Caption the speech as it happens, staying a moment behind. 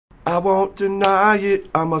I won't deny it,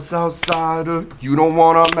 I'm a Southsider. You don't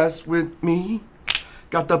wanna mess with me.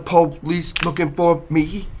 Got the police looking for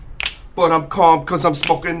me. But I'm calm cause I'm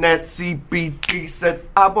smoking that CBD. Said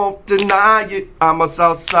I won't deny it, I'm a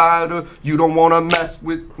Southsider. You don't wanna mess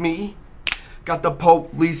with me. Got the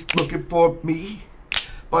police looking for me.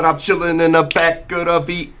 But I'm chilling in the back of the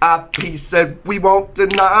VIP. Said we won't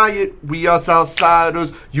deny it, we are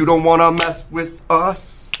Southsiders. You don't wanna mess with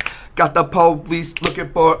us. Got the police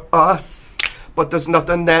looking for us. But there's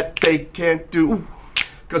nothing that they can't do.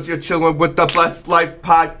 Cause you're chilling with the Blessed Life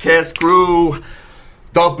Podcast crew.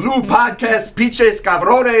 The Blue Podcast, Piches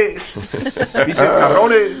Cabrones. Piches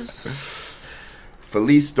Cabrones.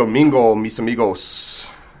 Feliz Domingo, mis amigos.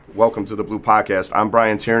 Welcome to the Blue Podcast. I'm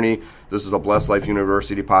Brian Tierney. This is the Blessed Life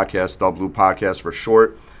University Podcast, the Blue Podcast for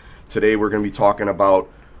short. Today we're going to be talking about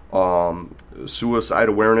suicide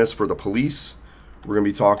awareness for the police. We're going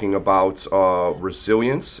to be talking about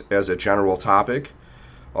resilience as a general topic.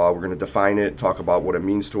 We're going to define it, talk about what it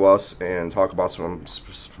means to us, and talk about some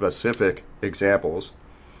specific examples.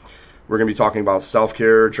 We're going to be talking about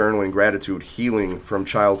self-care, journaling, gratitude, healing from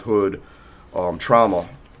childhood trauma.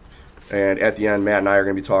 And at the end, Matt and I are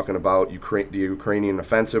going to be talking about the Ukrainian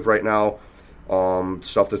offensive right now,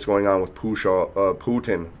 stuff that's going on with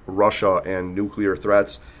Putin, Russia, and nuclear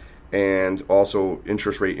threats, and also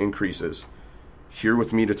interest rate increases. Here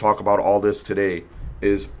with me to talk about all this today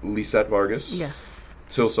is Lizzette Vargas. Yes.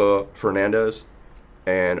 Tilsa Fernandez,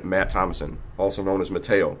 and Matt Thomassen, also known as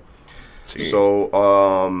Mateo. So,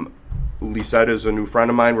 Lizzette is a new friend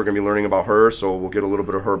of mine. We're going to be learning about her, so we'll get a little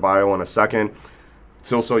bit of her bio in a second.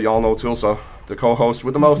 Tilsa, y'all know Tilsa, the co-host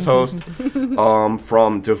with the most host,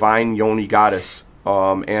 from Divine Yoni Goddess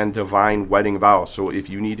and Divine Wedding Vows. So if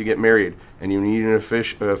you need to get married and you need an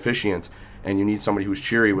officiant and you need somebody who's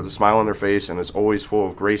cheery with a smile on their face and is always full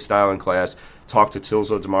of grace, style, and class, talk to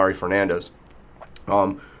Tilsa Damari Fernandez.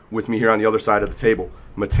 With me here on the other side of the table,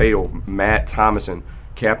 Mateo, Matt Thomassen,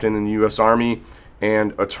 captain in the U.S. Army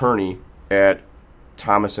and attorney at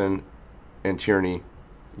Thomassen and Tierney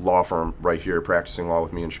law firm right here, practicing law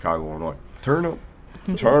with me in Chicago, Illinois. Turn up.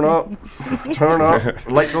 Turn up. Turn up.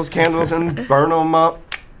 Light those candles and burn them up.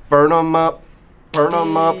 Burn them up. Burn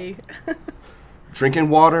them up. Drinking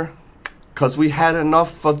water because we had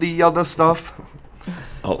enough of the other stuff.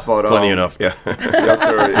 Oh, but, plenty enough, yeah.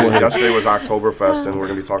 Yesterday was Oktoberfest, and we're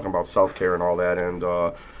going to be talking about self-care and all that. And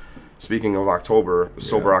speaking of October,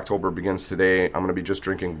 Sober October begins today. I'm going to be just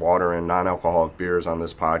drinking water and non-alcoholic beers on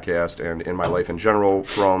this podcast and in my life in general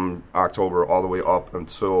from October all the way up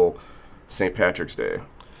until St. Patrick's Day.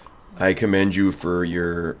 I commend you for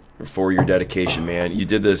your dedication, man. You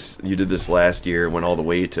did this last year, went all the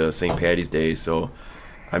way to St. Patty's Day. So,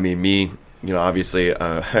 I mean, me... You know, obviously,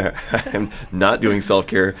 I'm not doing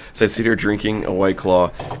self-care, so I sit here drinking a White Claw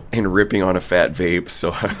and ripping on a fat vape. So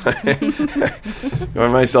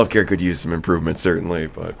my self-care could use some improvement, certainly.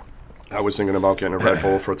 But I was thinking about getting a Red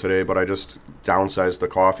Bull for today, but I just downsized the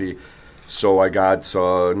coffee. So I got,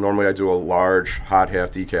 normally I do a large hot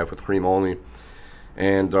half decaf with cream only.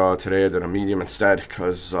 And today I did a medium instead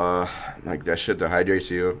because, like, that shit dehydrates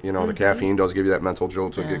you. You know, the caffeine does give you that mental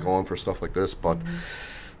jolt to get going for stuff like this, but...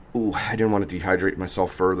 Ooh, I didn't want to dehydrate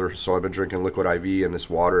myself further, so I've been drinking liquid IV and this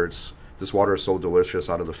water is so delicious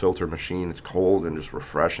out of the filter machine. It's cold and just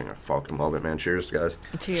refreshing. I fucking love it, man. Cheers, guys.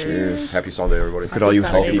 Cheers. Happy Sunday, everybody. Look at all you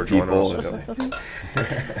healthy people.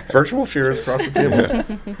 Virtual cheers across the table.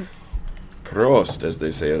 Prost, as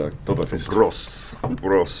they say at Oktoberfest.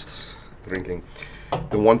 Prost. Drinking.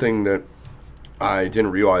 The one thing that I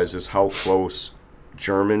didn't realize is how close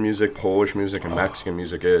German music, Polish music, and Mexican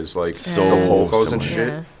music is. Like, so the polkas and shit.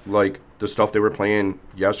 Yes. Like, the stuff they were playing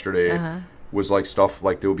yesterday was like stuff,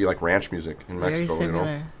 like, there would be like ranch music in Mexico, very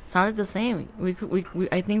similar. You know? Sounded the same.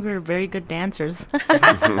 I think we were very good dancers.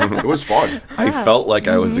 It was fun. I felt like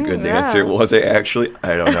I was a good dancer. Was I actually?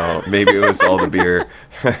 I don't know. Maybe it was all the beer.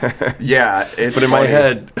 Yeah. But in my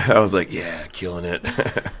head, I was like, yeah, killing it.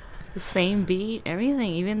 The same beat,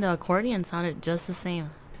 everything. Even the accordion sounded just the same.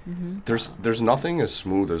 Mm-hmm. There's nothing as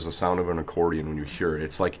smooth as the sound of an accordion when you hear it.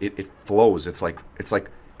 It's like it flows. It's like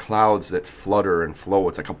clouds that flutter and flow.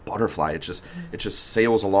 It's like a butterfly. It just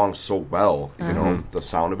sails along so well. You know, the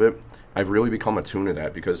sound of it. I've really become attuned to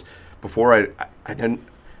that because before I didn't.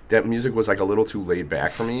 That music was like a little too laid back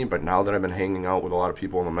for me. But now that I've been hanging out with a lot of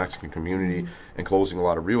people in the Mexican community and closing a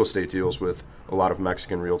lot of real estate deals with a lot of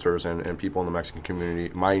Mexican realtors and people in the Mexican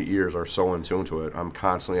community, my ears are so in tune to it. I'm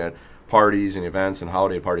constantly at parties and events and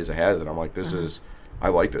holiday parties that has it. I'm like, I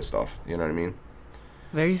like this stuff. You know what I mean?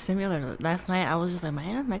 Very similar. Last night I was just like,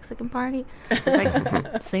 man, Mexican party. It's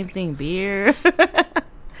like same thing, beer.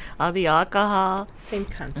 all the alcohol. Same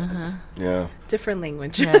concept. Yeah. Different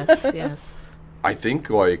language. Yes, yes. I think,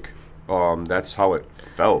 like, that's how it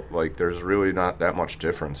felt. Like, there's really not that much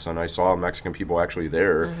difference. And I saw Mexican people actually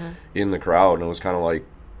there in the crowd, and it was kind of like,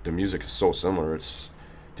 the music is so similar. It's,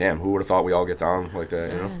 damn, who would have thought we all get down like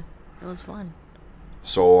that, you know? It was fun.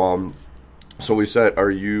 So, so Lizzette, where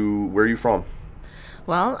are you from?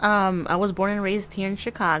 Well, I was born and raised here in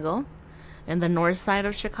Chicago, in the north side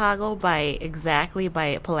of Chicago, by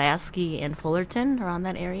Pulaski and Fullerton, around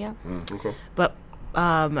that area. Okay. But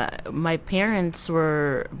my parents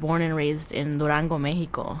were born and raised in Durango,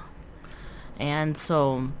 Mexico. And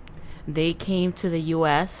so they came to the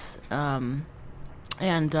U.S.,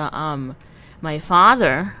 and my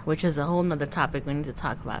father, which is a whole nother topic we need to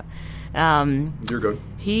talk about. You're good.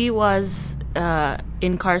 He was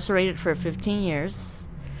incarcerated for 15 years.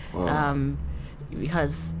 Wow.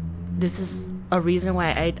 Because this is a reason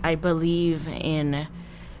why I believe in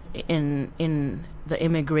the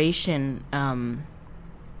immigration.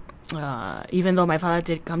 Even though my father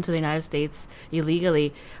did come to the United States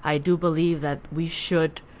illegally, I do believe that we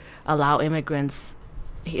should allow immigrants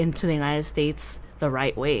into the United States the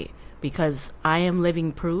right way, because I am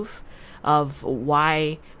living proof of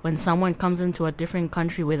why when someone comes into a different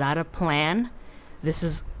country without a plan, this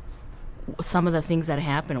is some of the things that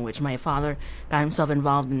happen, which my father got himself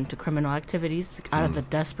involved into criminal activities out of the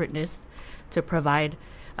desperateness to provide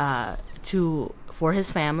for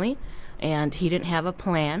his family, and he didn't have a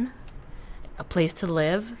plan, a place to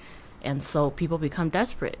live, and so people become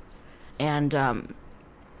desperate. And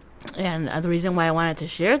the reason why I wanted to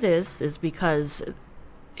share this is because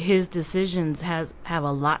his decisions have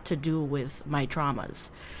a lot to do with my traumas.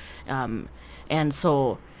 And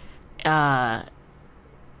so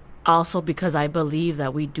also because I believe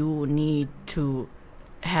that we do need to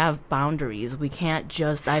have boundaries. We can't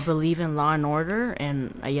just, I believe in law and order,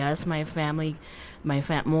 and yes, my family,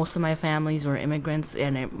 most of my families were immigrants,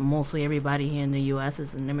 and mostly everybody here in the U.S.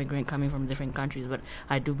 is an immigrant coming from different countries, but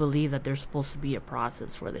I do believe that there's supposed to be a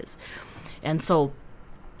process for this. And so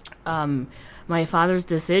my father's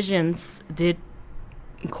decisions did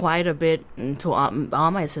quite a bit to all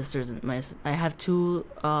my sisters. I have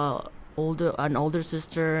an older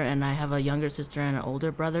sister, and I have a younger sister and an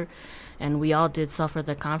older brother, and we all did suffer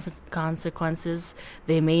the consequences.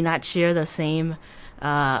 They may not share the same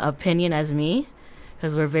opinion as me,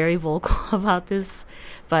 because we're very vocal about this,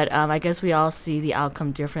 but I guess we all see the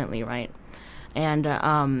outcome differently, right?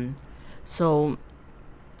 And so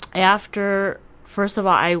after, first of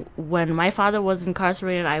all, when my father was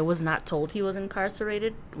incarcerated, I was not told he was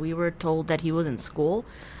incarcerated. We were told that he was in school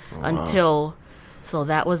until, so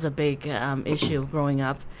that was a big issue growing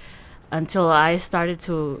up, until I started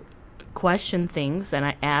to question things, and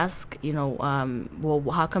I ask, well,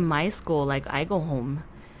 how come my school, like, I go home?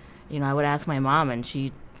 I would ask my mom, and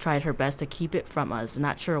she tried her best to keep it from us.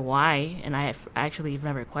 Not sure why, and I actually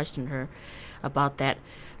never questioned her about that.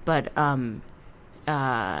 But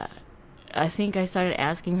I think I started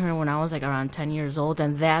asking her when I was like around 10 years old,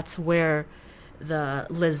 and that's where the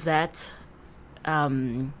Lizzette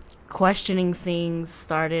questioning things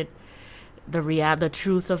started. The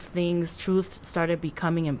truth of things, truth started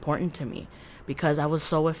becoming important to me, because I was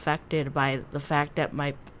so affected by the fact that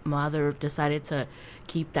my mother decided to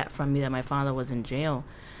keep that from me, that my father was in jail.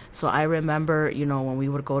 So I remember, when we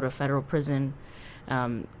would go to federal prison,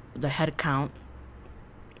 the head count,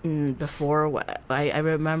 before, I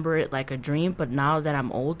remember it like a dream, but now that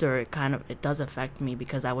I'm older, it does affect me,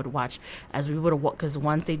 because I would watch as we would, because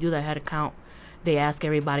once they do the head count, they ask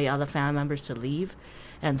everybody, other family members, to leave.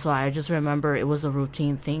 And so I just remember it was a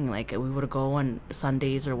routine thing. Like, we would go on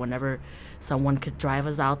Sundays or whenever someone could drive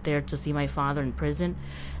us out there to see my father in prison.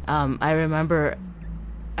 I remember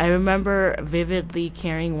vividly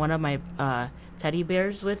carrying one of my teddy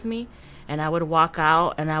bears with me, and I would walk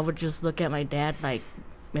out and I would just look at my dad, like,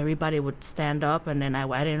 everybody would stand up, and then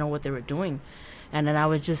I didn't know what they were doing. And then I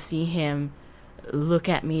would just see him look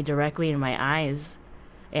at me directly in my eyes,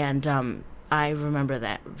 and I remember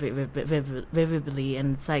that vividly,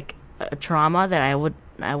 and it's like a trauma that I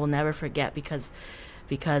will never forget, because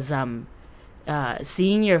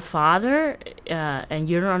seeing your father and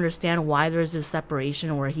you don't understand why there's this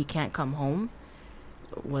separation where he can't come home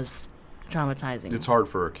was traumatizing. It's hard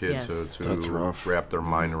for a kid Yes. to That's rough. wrap their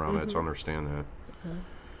mind around it, to understand that.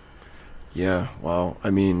 Yeah, wow. I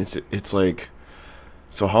mean, it's like,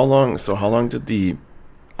 so how long did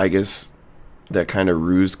I guess that kind of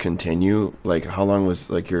ruse continue? Like, how long was,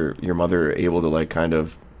 like, your mother able to, like, kind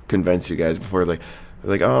of convince you guys before, like,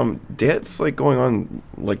 like, Dad's like going on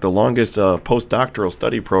like the longest postdoctoral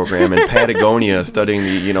study program in Patagonia, studying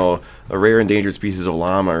the rare endangered species of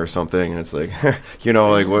llama or something, and it's like,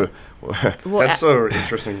 like what. That's an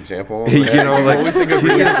interesting example. Like always think of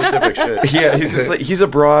really specific shit. Yeah, he's just like, he's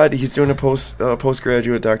abroad. He's doing a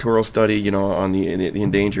postgraduate doctoral study, on the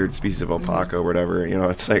endangered species of alpaca or whatever.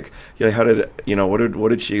 It's like, how did what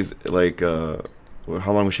did she like?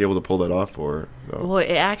 How long was she able to pull that off for? Well,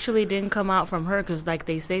 it actually didn't come out from her because, like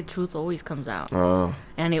they say, truth always comes out.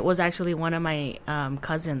 And it was actually one of my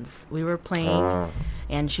cousins. We were playing,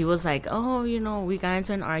 and she was like, "Oh, we got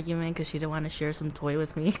into an argument because she didn't want to share some toy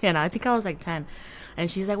with me." And I think I was like 10. And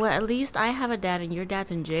she's like, "Well, at least I have a dad, and your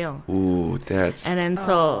dad's in jail." Ooh, that's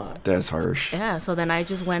harsh. Yeah, so then I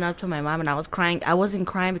just went up to my mom, and I was crying. I wasn't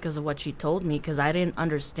crying because of what she told me, because I didn't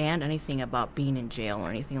understand anything about being in jail or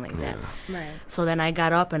anything like that. Right. So then I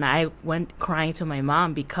got up, and I went crying to my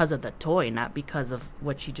mom because of the toy, not because of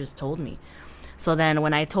what she just told me. So then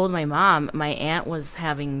when I told my mom, my aunt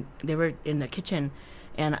they were in the kitchen,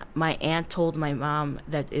 and my aunt told my mom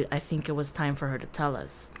that I think it was time for her to tell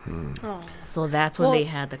us. So that's when they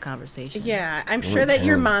had the conversation. Yeah, I'm sure that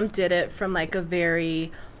your mom did it from like a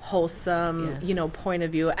very wholesome, point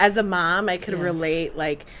of view. As a mom, I could relate.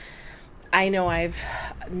 Like, I know I've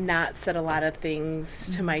not said a lot of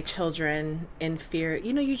things to my children in fear.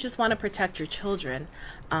 You just want to protect your children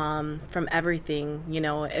from everything,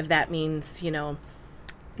 if that means,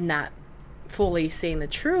 not fully saying the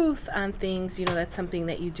truth on things, that's something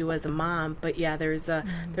that you do as a mom. But yeah, there's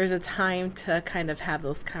a time to kind of have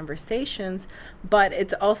those conversations. But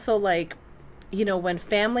it's also like, when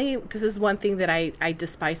family, this is one thing that I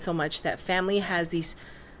despise so much, that family has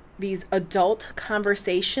these adult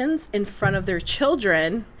conversations in front of their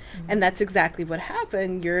children. And that's exactly what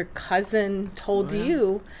happened. Your cousin told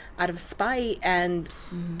you out of spite, and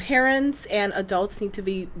parents and adults need to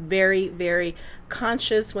be very, very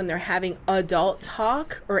conscious when they're having adult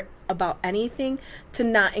talk or about anything, to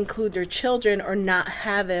not include their children or not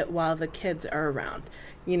have it while the kids are around,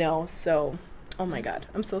 so, oh my God,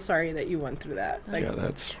 I'm so sorry that you went through that. Like, yeah,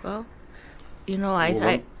 that's... Well,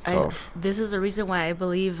 I this is the reason why I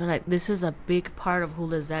believe that this is a big part of who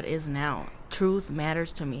Lizzette is now. Truth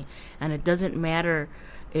matters to me, and it doesn't matter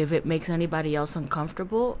if it makes anybody else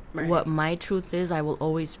uncomfortable. Right. What my truth is, I will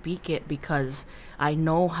always speak it because I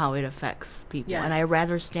know how it affects people. Yes. And I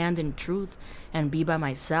rather stand in truth and be by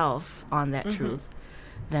myself on that truth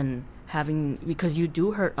than because you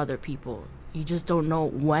do hurt other people. You just don't know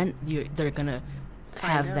when they're going to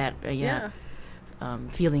have that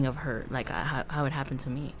feeling of hurt, like how it happened to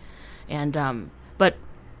me. And but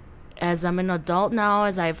as I'm an adult now,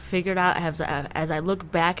 as I've figured out, as I look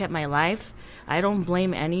back at my life, I don't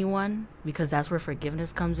blame anyone, because that's where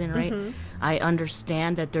forgiveness comes in, right? I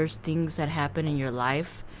understand that there's things that happen in your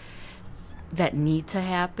life that need to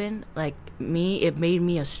happen. Like me, it made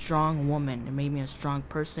me a strong woman. It made me a strong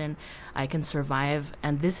person. I can survive.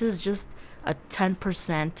 And this is just a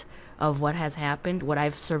 10% of what has happened, what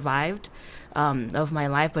I've survived of my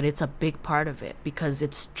life, but it's a big part of it because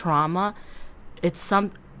it's trauma.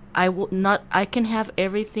 I can have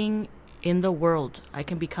everything in the world. I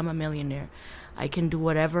can become a millionaire. I can do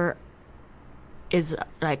whatever is,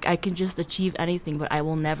 like, I can just achieve anything, but I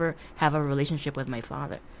will never have a relationship with my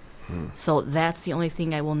father. So that's the only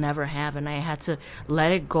thing I will never have, and I had to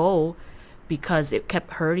let it go because it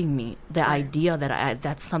kept hurting me. The idea that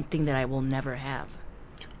that's something that I will never have.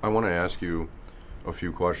 I want to ask you a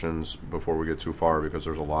few questions before we get too far, because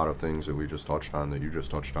there's a lot of things that we just touched on that you just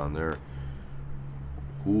touched on there.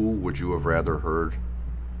 Who would you have rather heard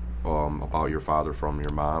about your father from,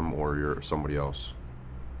 your mom or somebody else?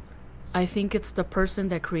 I think it's the person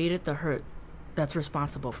that created the hurt that's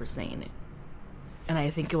responsible for saying it. And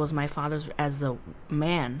I think it was my father's, as the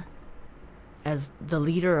man, as the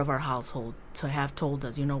leader of our household, to have told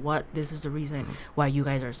us, you know what, this is the reason why you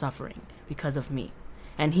guys are suffering, because of me.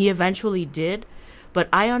 And he eventually did, but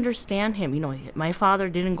I understand him. My father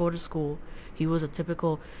didn't go to school. He was a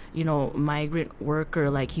typical, migrant worker,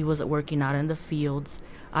 like he was working out in the fields.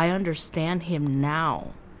 I understand him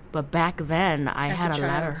now, but back then I had a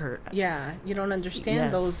lot of hurt. Yeah, you don't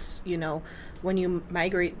understand those, when you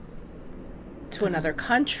migrate to another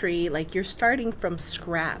country, like you're starting from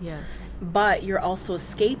scratch. Yes. But you're also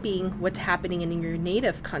escaping what's happening in your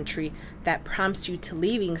native country that prompts you to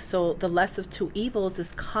leaving. So the less of two evils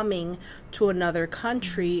is coming to another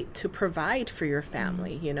country to provide for your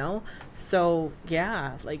family, So,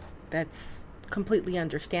 yeah, like that's completely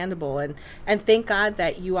understandable. And thank God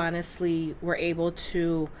that you honestly were able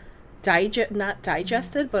to not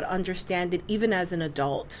digested, but understand it even as an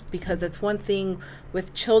adult, because it's one thing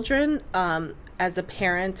with children. As a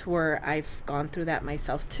parent, where I've gone through that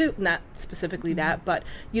myself too, not specifically that, but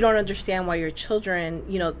you don't understand why your children,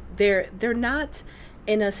 they're not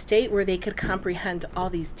in a state where they could comprehend all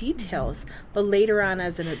these details. But later on,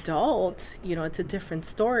 as an adult, it's a different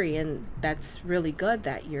story, and that's really good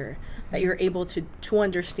that you're able to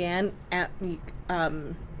understand,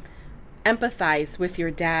 empathize with your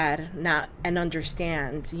dad, and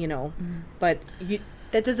understand, but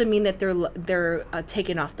that doesn't mean that they're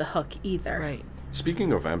taken off the hook either. Right.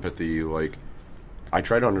 Speaking of empathy, like, I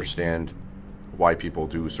try to understand why people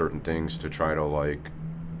do certain things to try to, like,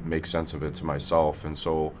 make sense of it to myself. And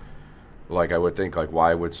so, like, I would think, like,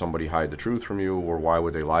 why would somebody hide the truth from you, or why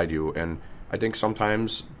would they lie to you? And I think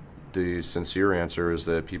sometimes the sincere answer is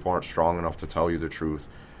that people aren't strong enough to tell you the truth.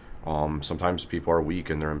 Sometimes people are weak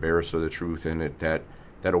and they're embarrassed of the truth, and that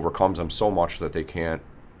overcomes them so much that they can't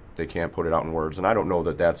put it out in words. And I don't know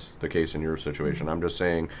that that's the case in your situation. I'm just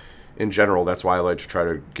saying, in general, that's why I like to try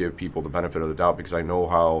to give people the benefit of the doubt, because I know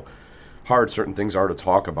how hard certain things are to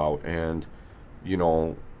talk about. And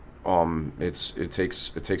it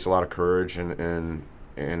takes a lot of courage, and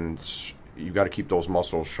you got to keep those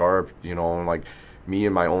muscles sharp. And like me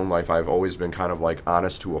in my own life, I've always been kind of like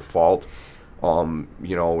honest to a fault,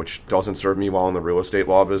 which doesn't serve me well in the real estate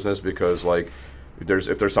law business, because like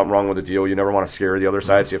if there's something wrong with the deal, you never want to scare the other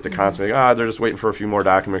side, so you have to constantly they're just waiting for a few more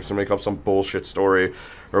documents to make up some bullshit story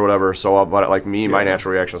or whatever. So but like me, my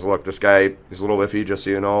natural reaction is, look, this guy is a little iffy, just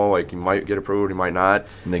so you know, like he might get approved, he might not.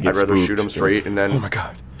 I'd rather shoot him straight, and then, oh my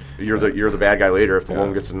god, you're the bad guy later. If the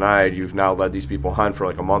loan gets denied, you've now led these people on for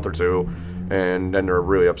like a month or two, and then they're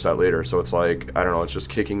really upset later. So it's like, I don't know, it's just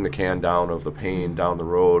kicking the can down of the pain down the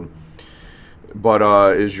road. But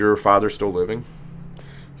is your father still living?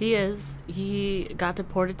 He is. He got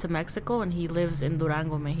deported to Mexico, and he lives in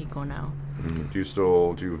Durango, Mexico now.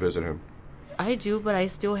 Do you visit him? I do, but I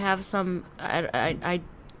still have some. I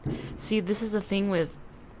see. This is the thing with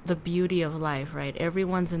the beauty of life, right?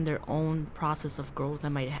 Everyone's in their own process of growth,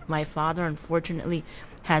 and my father, unfortunately,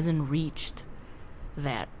 hasn't reached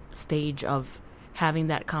that stage of having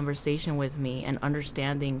that conversation with me and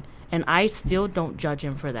understanding. And I still don't judge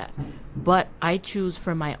him for that, but I choose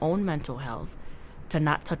for my own mental health to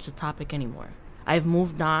not touch the topic anymore. I've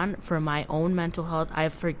moved on for my own mental health. I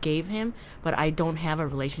forgave him, but I don't have a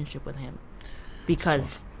relationship with him,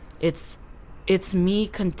 because it's me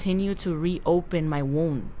continue to reopen my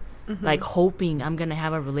wound, like hoping I'm gonna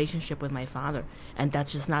have a relationship with my father, and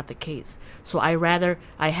that's just not the case. So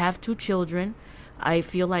I have 2 children. I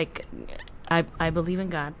feel like I believe in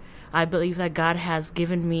God. I believe that God has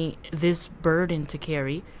given me this burden to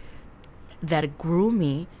carry that grew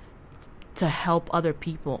me to help other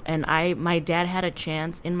people. And my dad had a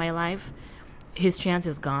chance in my life. His chance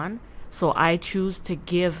is gone. So I choose to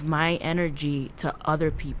give my energy to other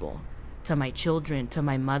people, to my children, to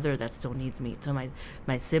my mother that still needs me, to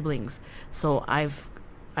my siblings. So I've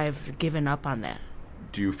given up on that.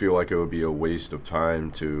 Do you feel like it would be a waste of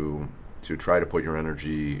time to try to put your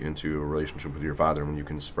energy into a relationship with your father when you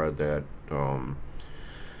can spread that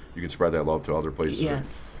love to other places?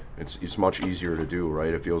 Yes. It's much easier to do,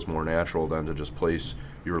 right? It feels more natural than to just place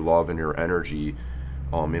your love and your energy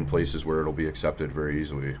in places where it'll be accepted very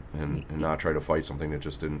easily, and not try to fight something that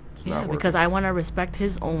just not working. Because I want to respect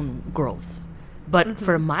his own growth. But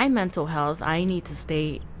for my mental health, I need to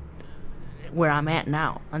stay where I'm at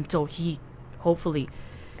now until he hopefully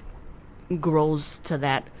grows to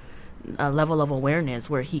that level of awareness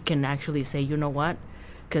where he can actually say, you know what?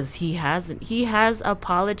 Because he has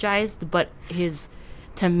apologized, but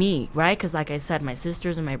to me, right? Because like I said, my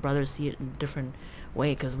sisters and my brothers see it in a different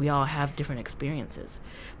way, because we all have different experiences.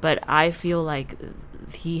 But I feel like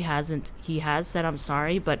he has said I'm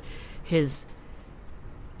sorry, but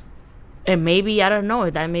and maybe, I don't know,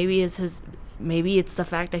 that maybe it's the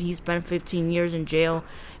fact that he spent 15 years in jail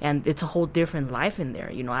and it's a whole different life in there.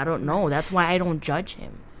 I don't know. That's why I don't judge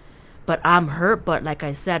him. But I'm hurt. But like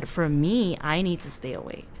I said, for me, I need to stay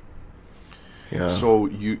away. Yeah. So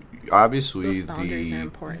you obviously those boundaries are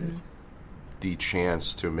important. The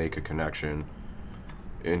chance to make a connection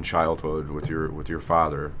in childhood with your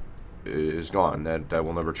father is gone. That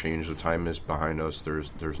will never change. The time is behind us.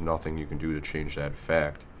 There's nothing you can do to change that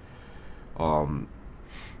fact.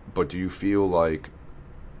 But do you feel like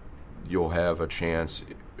you'll have a chance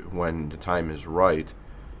when the time is right,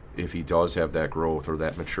 if he does have that growth or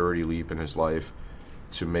that maturity leap in his life,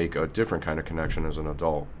 to make a different kind of connection as an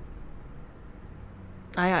adult?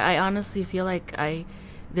 I honestly feel like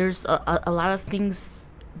there's a lot of things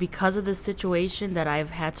because of this situation that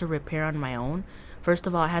I've had to repair on my own, first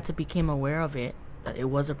of all, I had to become aware of it, that it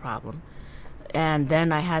was a problem. And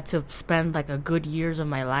then I had to spend like a good years of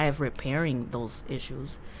my life repairing those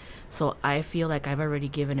issues. So I feel like I've already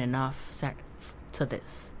given enough to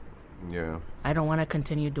this. Yeah. I don't want to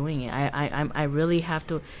continue doing it. I really have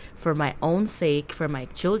to, for my own sake, for my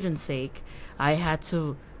children's sake, I had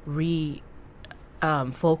to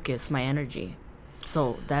focus my energy.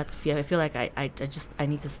 So I feel like I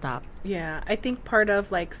need to stop. Yeah, I think part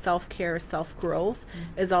of like self-care, self-growth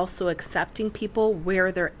is also accepting people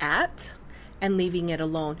where they're at and leaving it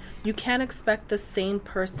alone. You can't expect the same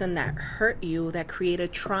person that hurt you, that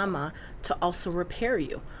created trauma, to also repair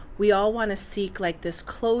you. We all want to seek like this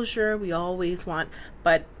closure. We always want,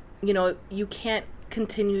 but you know, you can't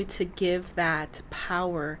continue to give that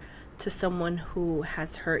power to someone who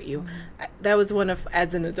has hurt you. That was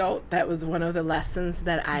as an adult, that was one of the lessons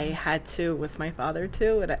that I had to, with my father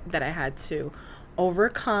too, that I had to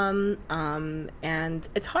overcome. And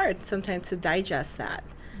it's hard sometimes to digest that,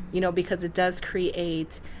 you know, because it does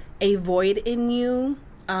create a void in you,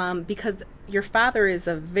 because your father is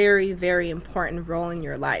a very, very important role in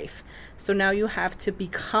your life. So now you have to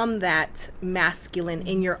become that masculine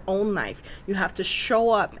in your own life. You have to show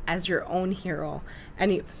up as your own hero.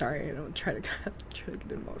 And sorry, I don't try to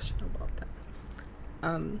get emotional about that.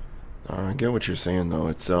 I get what you're saying, though.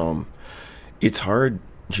 It's hard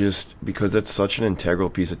just because that's such an integral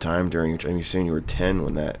piece of time during your. And you're saying you were 10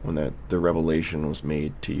 when the revelation was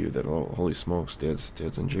made to you that, oh, holy smokes,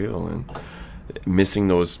 dad's in jail, and missing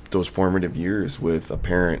those formative years with a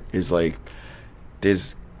parent is like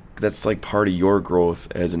that's like part of your growth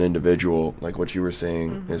as an individual, like what you were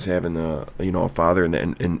saying, is having a father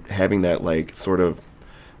and having that like sort of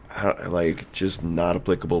like just not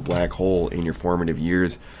applicable black hole in your formative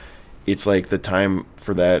years. It's like the time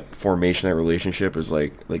for that formation, that relationship is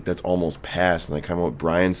like that's almost past. And like kind of what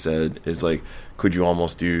Brian said is like, could you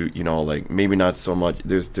almost do, like maybe not so much.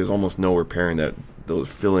 There's almost no repairing that,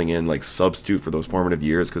 those filling in like substitute for those formative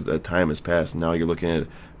years, because that time has passed. Now you're looking at it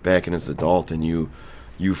back in as an adult, and you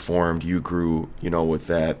grew, with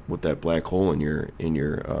that black hole in your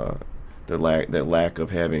that lack of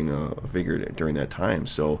having a figure during that time.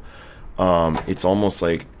 So it's almost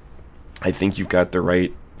like I think you've got the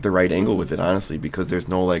right angle with it, honestly, because there's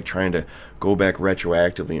no like trying to go back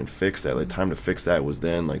retroactively and fix that. Like, the time to fix that was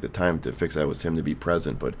then, like the time to fix that was him to be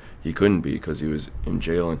present, but he couldn't be because he was in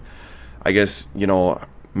jail. And I guess,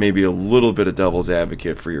 maybe a little bit of devil's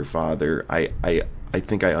advocate for your father. I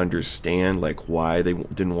think I understand like why they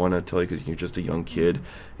didn't want to tell you, because you're just a young kid.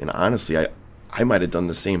 And honestly, I might have done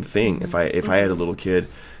the same thing if I had a little kid,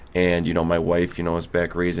 and my wife is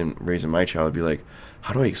back raising my child. I'd be like,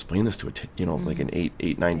 how do I explain this to like an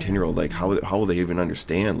 8, 9, 10-year-old? Like, how will they even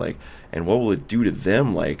understand? Like, and what will it do to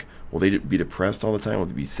them? Like, will they be depressed all the time? Will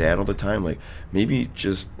they be sad all the time? Like, maybe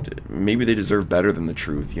they deserve better than the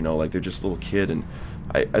truth. Like, they're just a little kid, and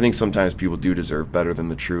I think sometimes people do deserve better than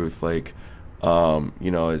the truth. Like,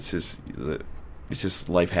 it's just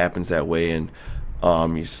life happens that way, and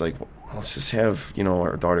it's like, let's just have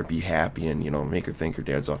our daughter be happy, and make her think her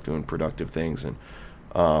dad's off doing productive things.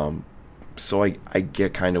 And so I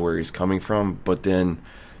get kind of where he's coming from, but then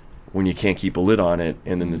when you can't keep a lid on it,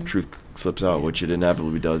 and then the truth slips out, which it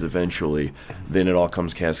inevitably does eventually, then it all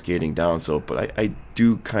comes cascading down. So, but I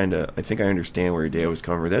think I understand where your dad was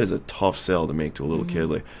coming from. That is a tough sell to make to a little kid.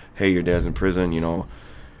 Like, hey, your dad's in prison,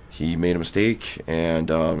 he made a mistake, and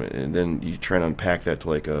then you try to unpack that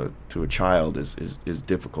to a child is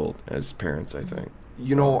difficult as parents, I think.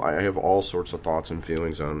 I have all sorts of thoughts and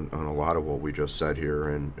feelings on a lot of what we just said here,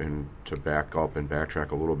 and to back up and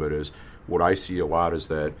backtrack a little bit, is what I see a lot is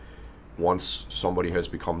that once somebody has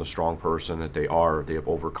become the strong person that they have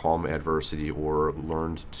overcome adversity or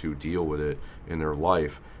learned to deal with it in their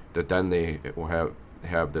life, that then they will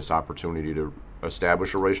have this opportunity to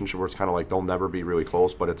establish a relationship where it's kind of like they'll never be really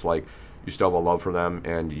close, but it's like you still have a love for them,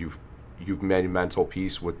 and you've made mental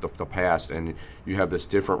peace with the past, and you have this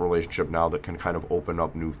different relationship now that can kind of open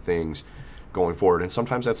up new things going forward. And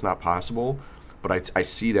sometimes that's not possible, but I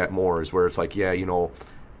see that more, is where it's like, yeah,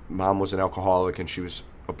 mom was an alcoholic and she was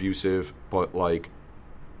abusive, but like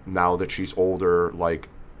now that she's older, like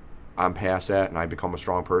I'm past that and I become a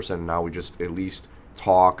strong person, and now we just at least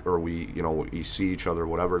talk, or we see each other,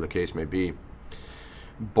 whatever the case may be.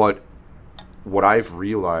 But what I've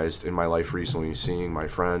realized in my life recently, seeing my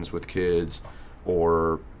friends with kids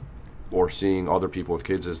or seeing other people with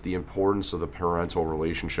kids, is the importance of the parental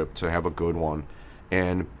relationship, to have a good one.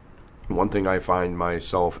 And one thing I find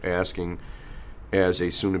myself asking as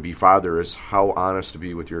a soon-to-be father is how honest to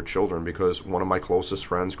be with your children, because one of my closest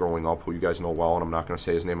friends growing up, who you guys know well, and I'm not going to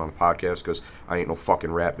say his name on the podcast because I ain't no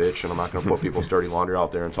fucking rat bitch, and I'm not going to put people's dirty laundry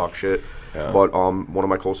out there and talk shit, but one of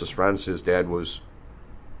my closest friends, his dad was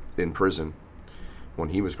in prison when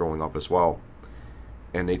he was growing up as well,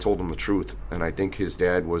 and they told him the truth, and I think his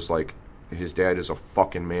dad was like, his dad is a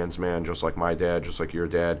fucking man's man, just like my dad, just like your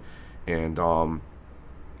dad, and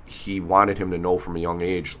he wanted him to know from a young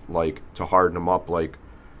age, like, to harden him up, like,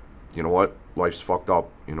 you know what, life's fucked up,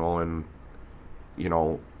 you know, and, you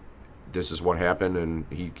know, this is what happened, and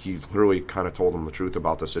he literally kind of told him the truth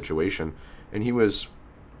about the situation, and he was,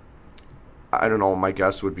 I don't know, my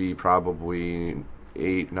guess would be probably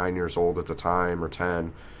 8, 9 years old at the time, or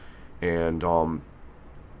 10, and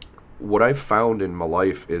what I've found in my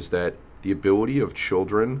life is that the ability of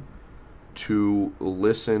children to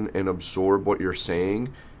listen and absorb what you're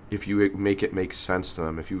saying, if you make it make sense to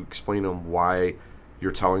them, if you explain to them why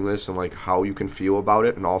you're telling this and like how you can feel about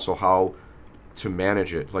it, and also how to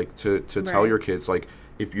manage it, like to tell your kids, like,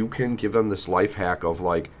 if you can give them this life hack of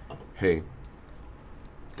like, hey,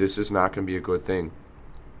 this is not going to be a good thing.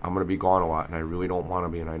 I'm going to be gone a lot, and I really don't want to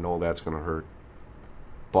be, and I know that's going to hurt,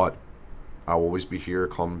 but I'll always be here.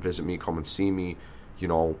 Come visit me, come and see me, you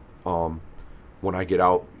know, when I get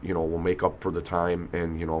out, you know, we'll make up for the time,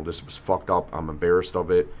 and, you know, this was fucked up, I'm embarrassed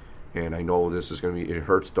of it, and I know this is going to be, it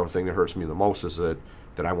hurts, the thing that hurts me the most is that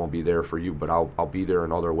I won't be there for you, but I'll be there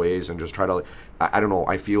in other ways, and just try to, I don't know,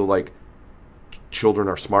 I feel like children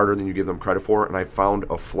are smarter than you give them credit for, and I found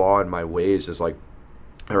a flaw in my ways is like,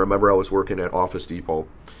 I remember I was working at Office Depot,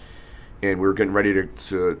 and we were getting ready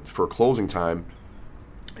for closing time,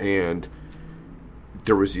 and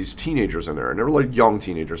there was these teenagers in there, and they were like young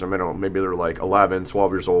teenagers. I mean, I don't know, maybe they were like 11,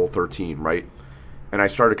 12 years old, 13, right? And I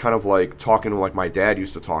started kind of like talking to like my dad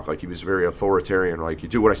used to talk. Like, he was very authoritarian. Like, you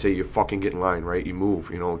do what I say, you fucking get in line, right? You move,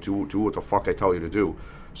 you know, do what the fuck I tell you to do.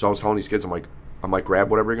 So I was telling these kids, I'm like, grab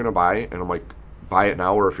whatever you're going to buy, and I'm like, buy it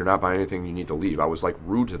now, or if you're not buying anything, you need to leave. I was like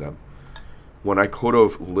rude to them. When I could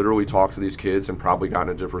have literally talked to these kids and probably gotten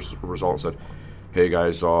a different result and said, hey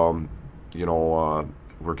guys, you know,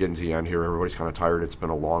 we're getting to the end here. Everybody's kind of tired. It's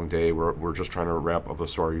been a long day. We're just trying to wrap up the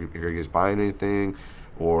story. Are you guys buying anything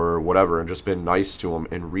or whatever? And just been nice to them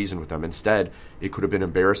and reasoned with them. Instead, it could have been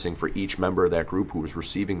embarrassing for each member of that group who was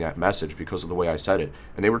receiving that message because of the way I said it.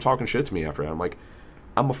 And they were talking shit to me after that. I'm like,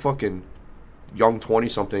 I'm a fucking young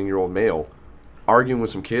 20-something-year-old male arguing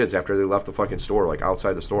with some kids after they left the fucking store, like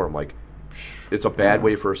outside the store. I'm like, it's a bad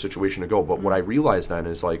way for a situation to go. But what I realized then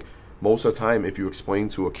is, like, most of the time, if you explain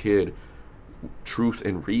to a kid truth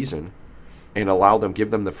and reason and allow them, give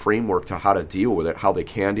them the framework to how to deal with it, how they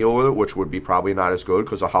can deal with it, which would be probably not as good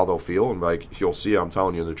because of how they'll feel, and like, you'll see, I'm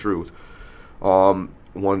telling you the truth,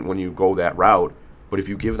 when you go that route. But if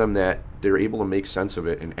you give them that, they're able to make sense of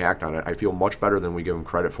it and act on it. I feel much better than we give them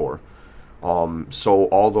credit for. So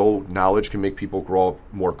although knowledge can make people grow up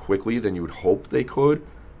more quickly than you would hope they could,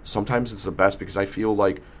 sometimes it's the best, because I feel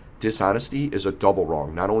like dishonesty is a double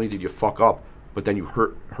wrong. Not only did you fuck up, but then you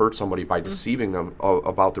hurt somebody by deceiving them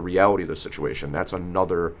about the reality of the situation.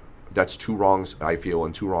 That's two wrongs, I feel,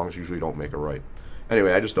 and two wrongs usually don't make a right.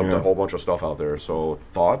 Anyway, I just dumped a whole bunch of stuff out there. So,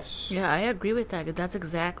 thoughts? Yeah, I agree with that. That's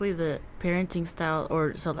exactly the parenting style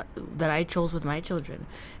that I chose with my children.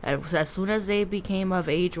 As soon as they became of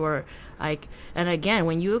age, and again,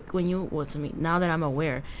 well, to me, now that I'm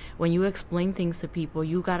aware, when you explain things to people,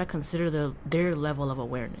 you got to consider their level of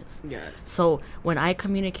awareness. Yes. So when I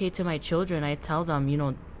communicate to my children, I tell them, you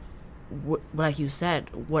know, like you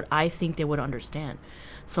said, what I think they would understand.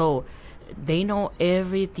 So they know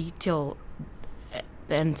every detail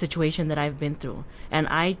and situation that I've been through, and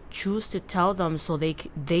I choose to tell them so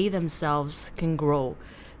they themselves can grow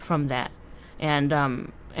from that. And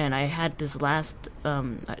I had this last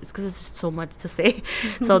it's because it's so much to say.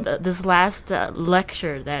 So this last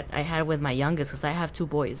lecture that I had with my youngest, because I have 2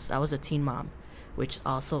 boys. I was a teen mom, which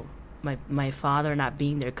also my father not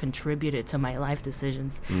being there contributed to my life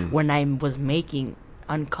decisions when I was making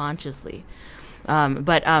unconsciously.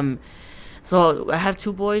 So I have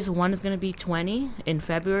 2 boys. One is going to be 20 in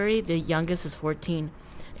February. The youngest is 14.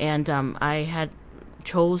 And I had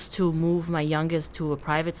chose to move my youngest to a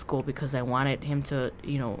private school because I wanted him to,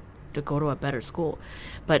 you know, to go to a better school.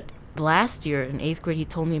 But last year in 8th grade, he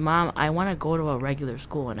told me, Mom, I want to go to a regular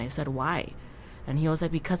school. And I said, why? And he was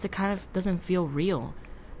like, because it kind of doesn't feel real.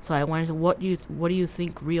 So I wanted to, what do you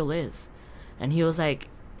think real is? And he was like,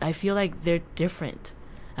 I feel like they're different.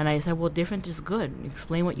 And I said, well, different is good.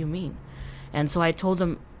 Explain what you mean. And so I told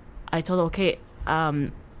him, okay,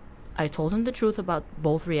 I I told him the truth about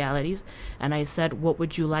both realities, and I said, what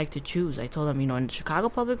would you like to choose? I told him, in Chicago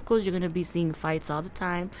public schools, you're going to be seeing fights all the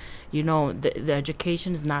time. The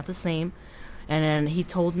education is not the same. And then he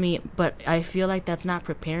told me, but I feel like that's not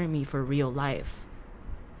preparing me for real life.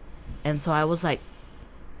 And so I was like,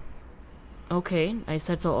 okay. I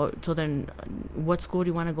said, so then what school do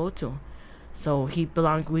you want to go to? So we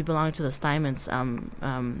belong to the Steinmetz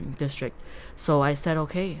district. So I said,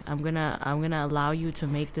 okay, I'm gonna allow you to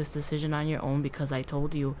make this decision on your own because I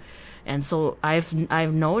told you. And so I've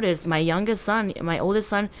noticed my oldest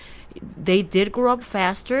son, they did grow up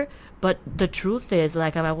faster, but the truth is,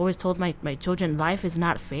 like I've always told my children, life is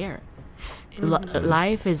not fair.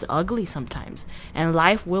 Life is ugly sometimes, and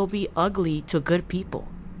life will be ugly to good people.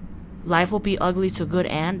 Life will be ugly to good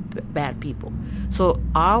and bad people. So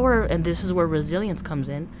and this is where resilience comes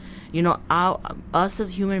in, us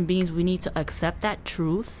as human beings, we need to accept that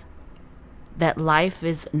truth, that life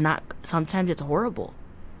is not, sometimes it's horrible.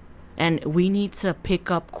 And we need to pick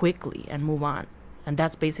up quickly and move on. And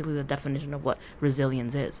that's basically the definition of what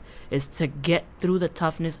resilience is to get through the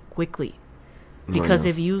toughness quickly. Because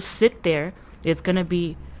if you sit there, it's going to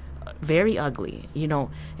be very ugly,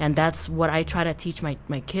 and that's what I try to teach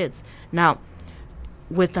my kids. Now,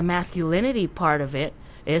 with the masculinity part of it,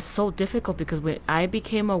 it's so difficult because when I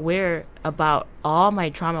became aware about all my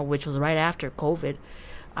trauma, which was right after COVID,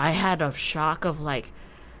 I had a shock of like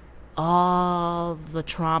all the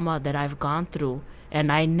trauma that I've gone through,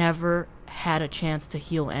 and I never had a chance to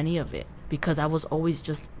heal any of it because I was always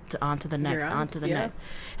just on to the next.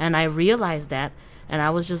 And I realized that, and I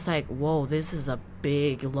was just like, whoa, this is a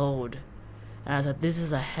big load. And I was like, this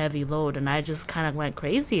is a heavy load. And I just kind of went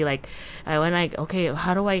crazy. Like, I went like, okay,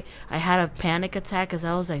 how do I had a panic attack because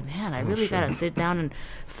I was like, man, I really got to sit down and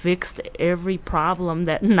fix every problem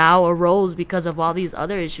that now arose because of all these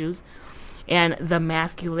other issues. And the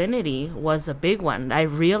masculinity was a big one. I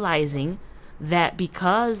realizing that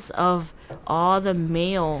because of all the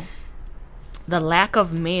lack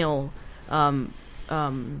of male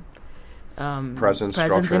presence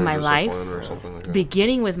in my life, or something like that.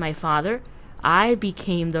 Beginning with my father, I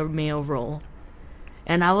became the male role.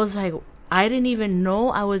 And I was like, I didn't even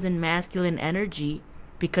know I was in masculine energy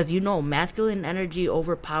because masculine energy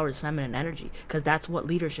overpowers feminine energy because that's what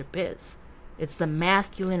leadership is. It's the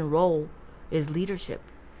masculine role is leadership.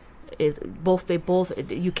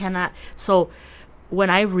 You cannot. So when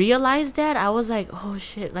I realized that, I was like, oh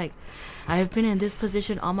shit, like I've been in this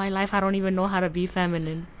position all my life. I don't even know how to be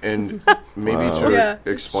feminine. And maybe to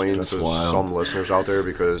explain to some listeners out there,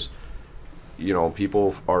 because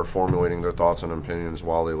people are formulating their thoughts and opinions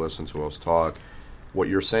while they listen to us talk. What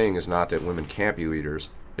you're saying is not that women can't be leaders.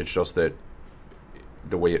 It's just that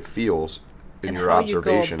the way it feels in and your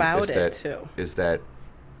observation is that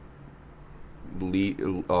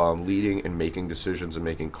leading and making decisions and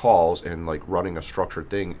making calls and like running a structured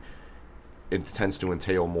thing, it tends to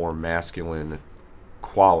entail more masculine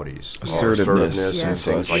qualities, assertiveness and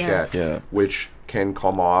things like that, which can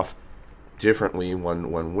come off differently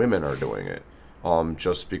when women are doing it,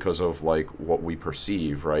 just because of like what we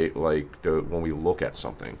perceive, right? Like when we look at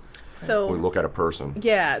something. So we look at a person.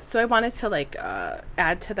 Yeah. So I wanted to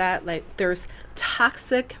add to that. Like, there's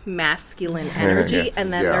toxic masculine energy,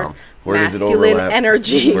 and then there's masculine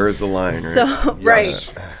energy. Where's the line? Right?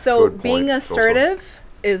 So So being assertive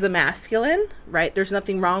is a masculine, right? There's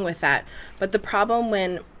nothing wrong with that. But the problem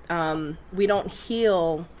when we don't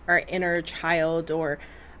heal our inner child or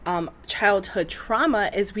childhood trauma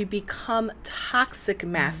is we become toxic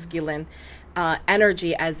masculine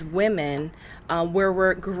energy as women. Where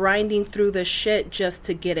we're grinding through the shit just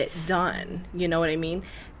to get it done. You know what I mean?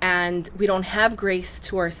 And we don't have grace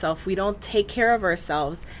to ourselves. We don't take care of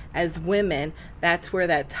ourselves as women. That's where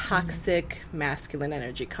that toxic masculine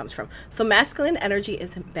energy comes from. So masculine energy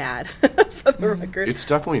isn't bad, for the record. It's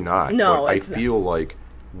definitely not. No, but I feel like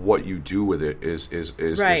what you do with it is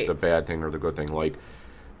the bad thing or the good thing. Like,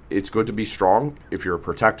 it's good to be strong if you're a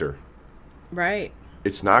protector. Right.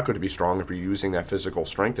 It's not good to be strong if you're using that physical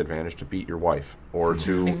strength advantage to beat your wife or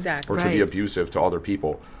to to be abusive to other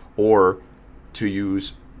people, or to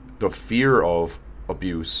use the fear of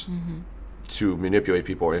abuse to manipulate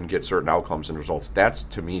people and get certain outcomes and results. That's,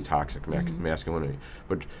 to me, toxic masculinity.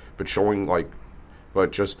 But showing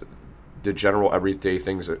but just the general everyday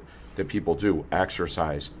things that people do,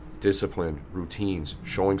 exercise, discipline, routines,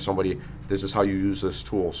 showing somebody this is how you use this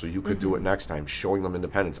tool so you could do it next time, showing them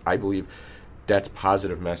independence. I believe that's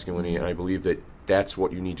positive masculinity, and I believe that that's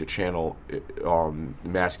what you need to channel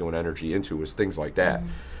masculine energy into, is things like that.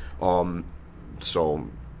 So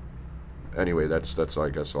anyway, that's I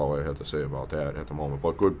guess all I had to say about that at the moment.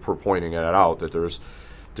 But good for pointing that out, that there's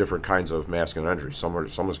different kinds of masculine energy.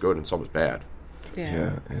 Some is good and some is bad.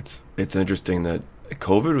 Yeah, it's interesting that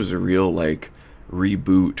COVID was a real like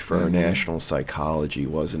reboot for our national psychology,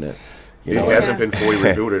 wasn't it? It hasn't been fully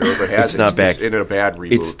rebooted, or if it has, it's not back. It's in a bad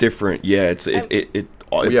reboot. It's different. Yeah, it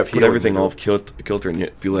put everything off kilter,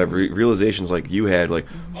 and people have realizations like you had, like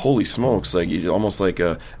holy smokes, like you almost like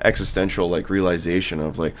a existential like realization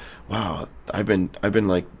of like, wow, I've been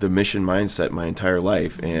like the mission mindset my entire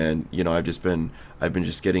life, and you know I've been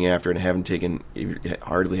just getting after it and haven't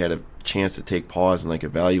hardly had a chance to take pause and like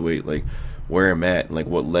evaluate like where I'm at and like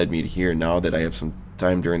what led me to here. Now that I have some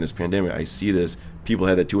time during this pandemic, I see this. People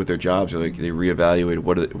had that too with their jobs. Like they reevaluated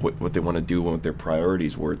what they want to do and what their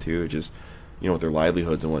priorities were too. Just with their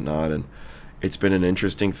livelihoods and whatnot. And it's been an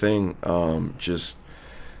interesting thing. And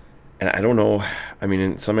I don't know. I mean,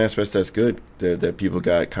 in some aspects, that's good that people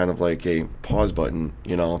got kind of like a pause button.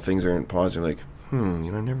 Things are in pause. They're like, I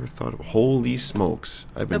never thought of. Holy smokes!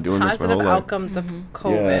 I've been doing this my whole life. The outcomes of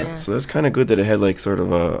COVID. Yeah, yes. So that's kind of good that it had like sort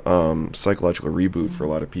of a psychological reboot for a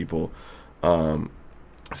lot of people.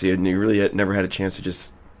 So you really never had a chance to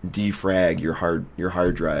just defrag your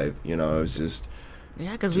hard drive. It was just.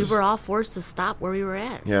 Yeah, because we were all forced to stop where we were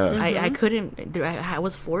at. Yeah, I couldn't. I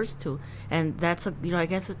was forced to, and that's I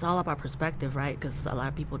guess it's all about perspective, right? Because a lot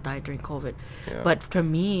of people died during COVID, but for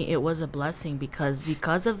me, it was a blessing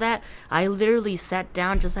because of that, I literally sat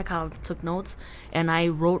down just like how I took notes, and I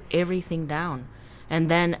wrote everything down, and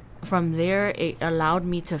then from there, it allowed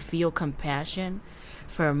me to feel compassion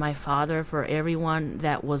for my father, for everyone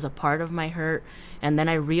that was a part of my hurt. And then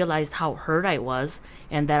I realized how hurt I was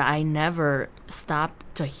and that I never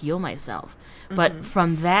stopped to heal myself. But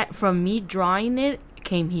from me drawing it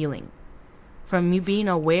came healing. From me being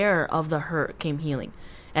aware of the hurt came healing.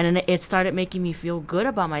 And then it started making me feel good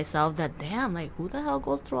about myself that, damn, like, who the hell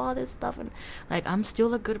goes through all this stuff? And, like, I'm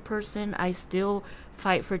still a good person. I still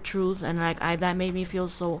fight for truth. And, like, that made me feel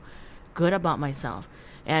so good about myself.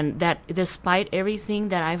 And that despite everything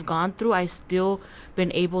that I've gone through, I still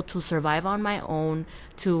been able to survive on my own,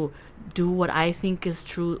 to do what I think is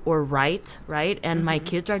true or right? And my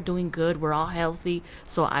kids are doing good. We're all healthy.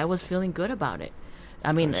 So I was feeling good about it.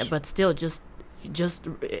 I mean, but still, just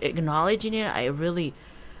acknowledging it, it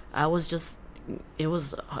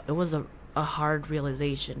was a hard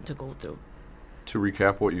realization to go through. To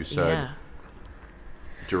recap what you said,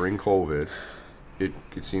 during COVID, it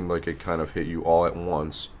seemed like it kind of hit you all at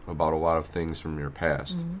once about a lot of things from your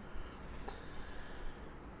past.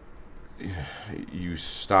 You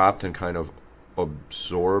stopped and kind of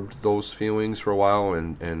absorbed those feelings for a while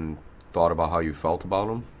and thought about how you felt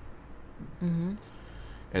about them.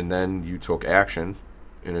 And then you took action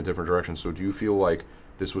in a different direction. So do you feel like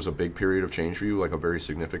this was a big period of change for you, like a very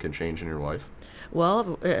significant change in your life?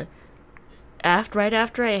 Well, right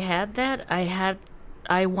after I had that,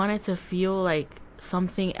 I wanted to feel like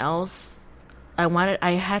something else.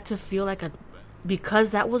 I had to feel like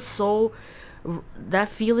because that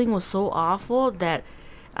feeling was so awful that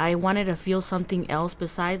I wanted to feel something else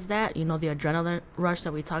besides that, the adrenaline rush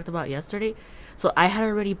that we talked about yesterday. So I had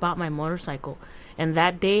already bought my motorcycle, and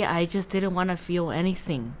that day I just didn't want to feel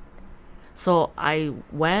anything. So I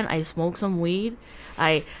smoked some weed.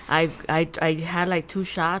 I had like 2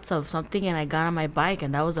 shots of something, and I got on my bike,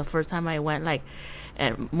 and that was the first time I went like.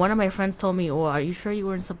 And one of my friends told me, "Oh, are you sure you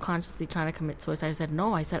weren't subconsciously trying to commit suicide?" I said,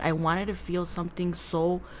 "No." I said, "I wanted to feel something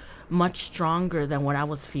so much stronger than what I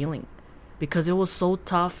was feeling, because it was so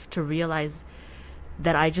tough to realize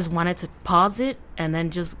that I just wanted to pause it and then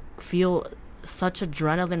just feel such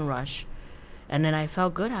adrenaline rush, and then I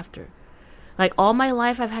felt good after. Like all my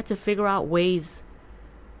life, I've had to figure out ways.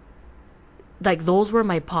 Like those were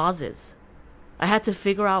my pauses. I had to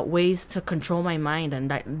figure out ways to control my mind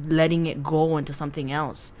and letting it go into something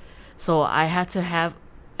else. So I had to have,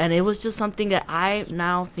 and it was just something that I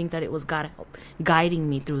now think that it was God guiding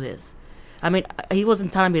me through this. I mean, he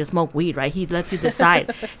wasn't telling me to smoke weed, right? He lets you decide.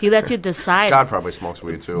 God probably smokes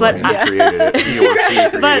weed too. But he created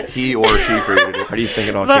it. He or she created it. How do you think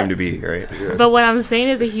it all came to be, right? Yeah. But what I'm saying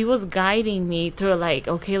is that he was guiding me through, like,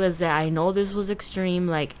 okay, Lizzette, I know this was extreme,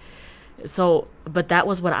 like, so, but that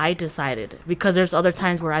was what I decided, because there's other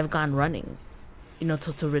times where I've gone running,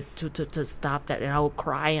 to stop that, and I will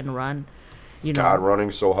cry and run. God,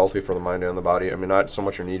 running's so healthy for the mind and the body. I mean, not so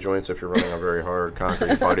much your knee joints if you're running on very hard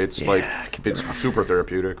concrete, but it's it's super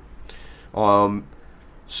therapeutic.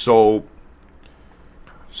 So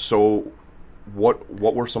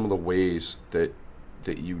what were some of the ways that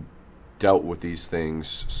you dealt with these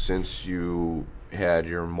things since you had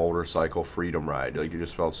your motorcycle freedom ride? Like, you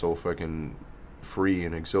just felt so fucking free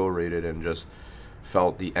and exhilarated and just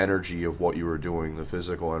felt the energy of what you were doing, the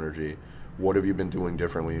physical energy. what have you been doing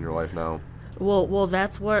differently in your life now? Well,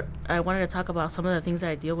 that's what I wanted to talk about. Some of the things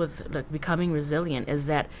that I deal with, like becoming resilient, is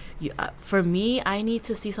that for me, I need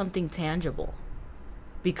to see something tangible,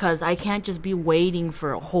 because I can't just be waiting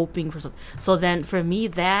for, hoping for something. So then, for me,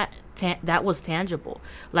 that was tangible,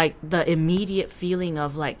 like the immediate feeling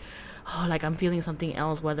of like, oh, like I'm feeling something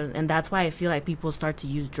else. And that's why I feel like people start to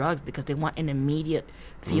use drugs, because they want an immediate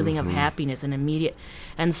feeling of happiness,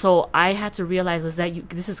 and so I had to realize that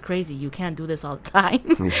this is crazy. You can't do this all the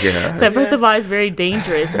time. Yeah. So first of all, it's very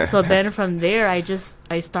dangerous. So then from there,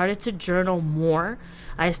 I started to journal more.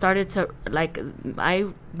 I started to, like, I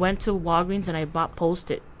went to Walgreens and I bought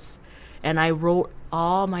Post-its, and I wrote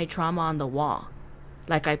all my trauma on the wall.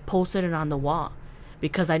 Like, I posted it on the wall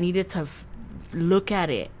because I needed to look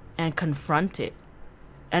at it and confront it.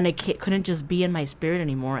 And it couldn't just be in my spirit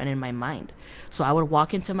anymore and in my mind. So I would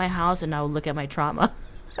walk into my house and I would look at my trauma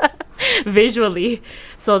visually.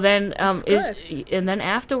 So then, and then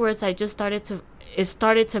afterwards, I just it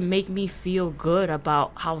started to make me feel good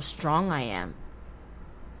about how strong I am.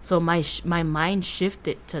 So my mind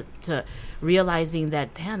shifted to realizing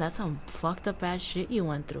that, damn, that's some fucked up ass shit you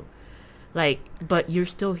went through. Like, but you're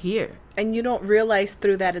still here. And you don't realize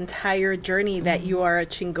through that entire journey that you are a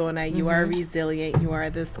chingona, you are resilient, you are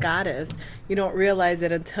this goddess. You don't realize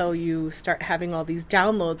it until you start having all these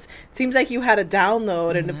downloads. It seems like you had a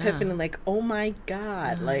download, an epiphany, like, oh my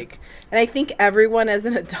God. Like, and I think everyone as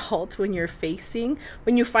an adult, when you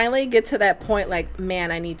finally get to that point, like,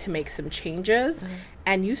 man, I need to make some changes.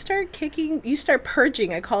 And you start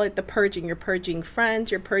purging. I call it the purging. You're purging friends.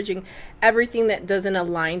 You're purging everything that doesn't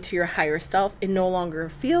align to your higher self. It no longer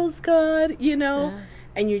feels good,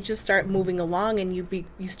 and you just start moving along, and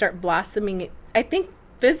you start blossoming. I think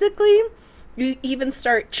physically, you even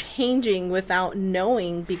start changing without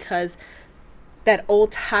knowing, because that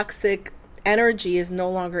old toxic energy is no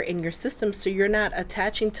longer in your system. So you're not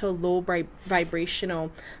attaching to low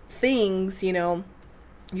vibrational things,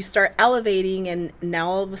 You start elevating, and now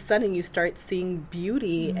all of a sudden you start seeing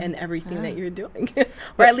beauty in everything that you're doing,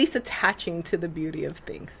 or at least attaching to the beauty of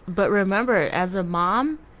things. But remember, as a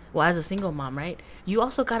mom, as a single mom, right, you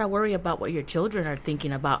also got to worry about what your children are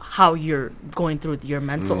thinking about how you're going through your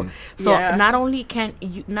mental. So not only can't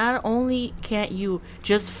you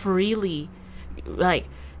just freely, like,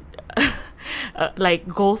 like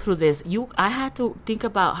go through this. I had to think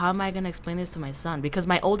about, how am I going to explain this to my son? Because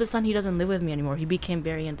my oldest son, he doesn't live with me anymore. He became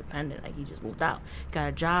very independent. Like, he just moved out, got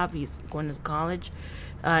a job, he's going to college,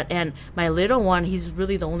 and my little one, he's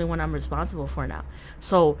really the only one I'm responsible for now.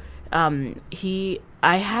 So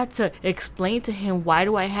I had to explain to him, why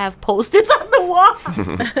do I have Post-its on the wall?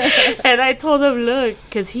 And I told him, look,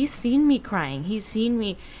 because he's seen me crying. He's seen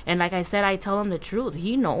me. And like I said, I tell him the truth.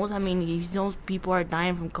 He knows. I mean, he knows people are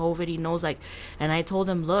dying from COVID. He knows, like, and I told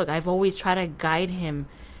him, look, I've always tried to guide him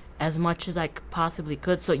as much as I possibly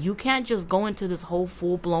could. So you can't just go into this whole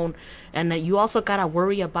full-blown, and you also got to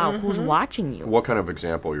worry about who's watching you. What kind of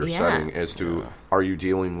example you're setting as to, are you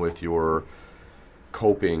dealing with your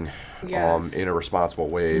coping in a responsible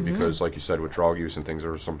way? Because like you said, with drug use and things,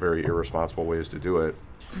 there are some very irresponsible ways to do it.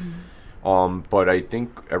 But I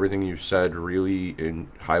think everything you said really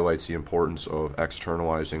highlights the importance of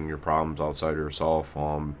externalizing your problems outside of yourself.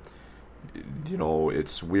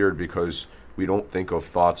 It's weird because we don't think of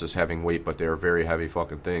thoughts as having weight, but they're very heavy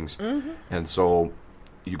fucking things. And so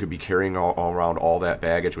you could be carrying all around all that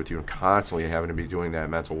baggage with you and constantly having to be doing that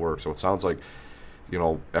mental work. So it sounds like,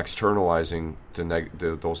 externalizing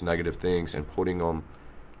those negative things and putting them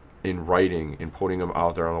in writing and putting them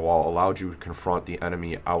out there on the wall allowed you to confront the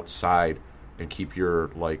enemy outside and keep your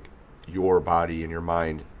body and your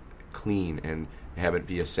mind clean and have it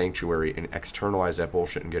be a sanctuary, and externalize that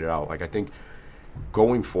bullshit and get it out. Like, I think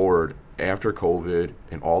going forward after COVID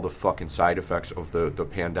and all the fucking side effects of the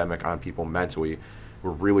pandemic on people mentally,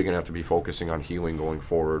 we're really going to have to be focusing on healing going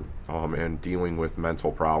forward, and dealing with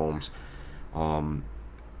mental problems.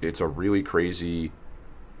 It's a really crazy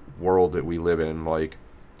world that we live in. Like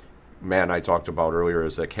Matt and I talked about earlier,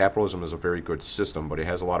 is that capitalism is a very good system, but it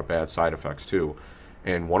has a lot of bad side effects too.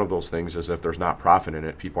 And one of those things is, if there's not profit in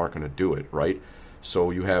it, people aren't going to do it, right? So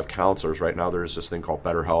you have counselors. Right now there's this thing called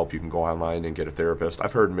BetterHelp. You can go online and get a therapist.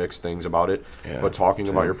 I've heard mixed things about it, but talking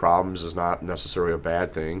about your problems is not necessarily a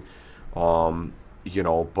bad thing.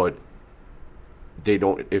 But they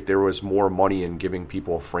don't. If there was more money in giving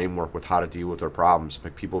people a framework with how to deal with their problems,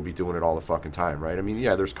 like, people would be doing it all the fucking time, right? I mean,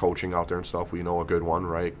 there's coaching out there and stuff. We know a good one,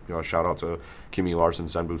 right? Shout out to Kimmy Larson,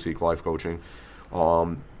 Zen Boutique Life Coaching.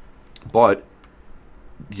 But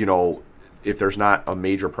if there's not a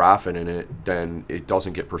major profit in it, then it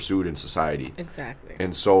doesn't get pursued in society. Exactly.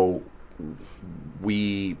 And so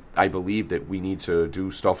I believe that we need to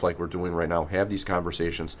do stuff like we're doing right now, have these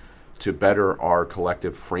conversations to better our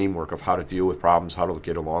collective framework of how to deal with problems, how to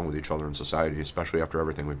get along with each other in society, especially after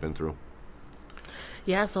everything we've been through.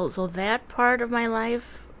 Yeah, so that part of my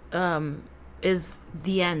life is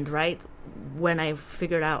the end, right? When I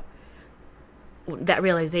figured out that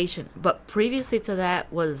realization. But previously to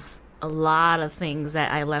that was a lot of things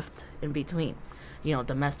that I left in between. You know,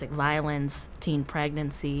 domestic violence, teen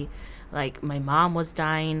pregnancy, like my mom was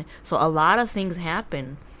dying. So a lot of things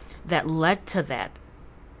happened that led to that,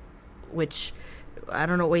 which I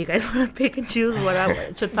don't know what you guys want to pick and choose what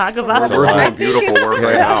I should talk about. We're doing beautiful work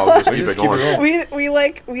right now. Just keep it going.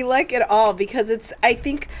 We like it all because I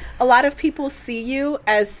think a lot of people see you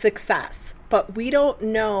as success, but we don't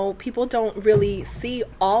know. People don't really see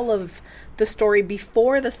all of the story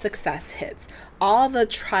before the success hits. All the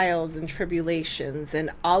trials and tribulations and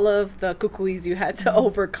all of the cucuis you had to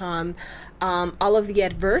overcome, all of the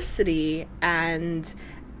adversity. And,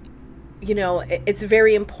 you know, it's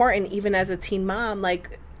very important, even as a teen mom,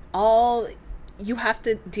 like all you have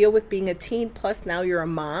to deal with being a teen, plus now you're a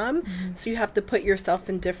mom. Mm-hmm. So you have to put yourself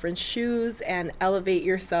in different shoes and elevate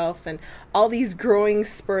yourself and all these growing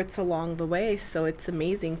spurts along the way. So it's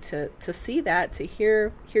amazing to see that, to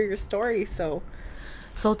hear your story. So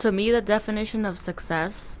to me, the definition of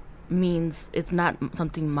success means it's not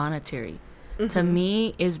something monetary. Mm-hmm. To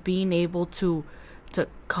me, is being able to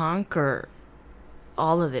conquer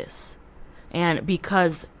all of this. And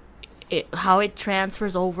because how it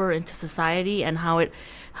transfers over into society and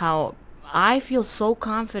how I feel so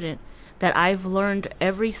confident that I've learned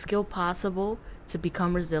every skill possible to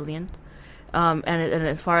become resilient. And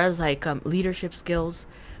as far as like leadership skills,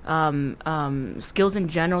 skills in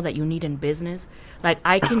general that you need in business, like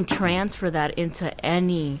I can transfer that into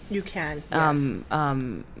any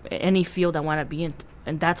any field I want to be in.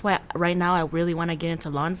 And that's why right now I really want to get into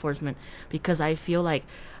law enforcement, because I feel like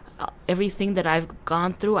everything that I've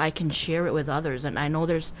gone through, I can share it with others. And I know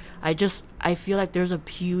I feel like there's a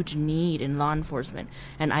huge need in law enforcement,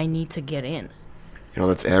 and I need to get in. You know,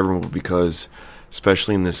 that's admirable, because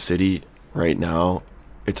especially in this city right now,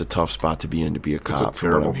 it's a tough spot to be in, to be a cop. It's a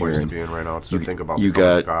terrible place to be in right now. To think about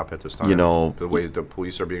becoming a cop at this time. You know, the way the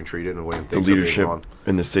police are being treated and the way things the leadership are being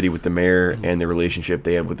in the city with the mayor, mm-hmm. and the relationship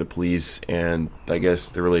they have with the police, and I guess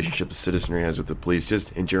the relationship the citizenry has with the police,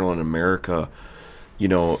 just in general in America, you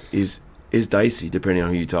know, is dicey depending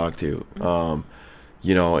on who you talk to. Mm-hmm.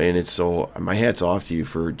 You know, and it's so, my hat's off to you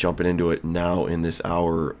for jumping into it now in this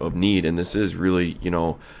hour of need. And this is really, you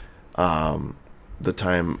know, the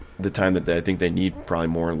time that I think they need probably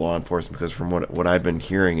more in law enforcement, because from what I've been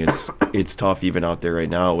hearing, it's tough even out there right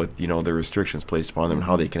now with, you know, the restrictions placed upon them and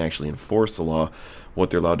how they can actually enforce the law, what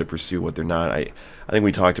they're allowed to pursue, what they're not. I think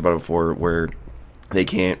we talked about it before, where they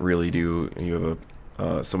can't really do, you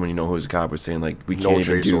have someone you know who's a cop was saying, like, we can't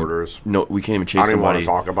even do orders. No, we can't even chase somebody. I don't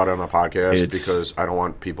even want to talk about it on the podcast because I don't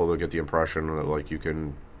want people to get the impression that, like, you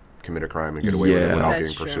can commit a crime and get away with it without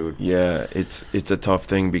being pursued. Yeah, it's a tough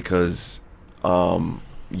thing because,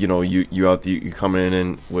 you know, you come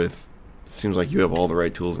in with, seems like you have all the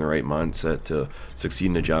right tools and the right mindset to succeed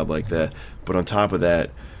in a job like that. But on top of that,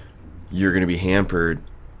 you're going to be hampered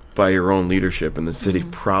by your own leadership in the city, mm-hmm.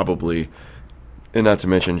 probably, and not to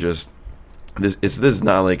mention just. This is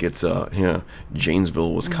not like it's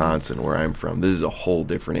Janesville, Wisconsin, mm-hmm. where I'm from. This is a whole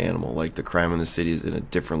different animal. Like, the crime in the city is at a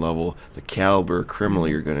different level. The caliber of criminal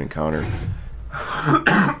you're going to encounter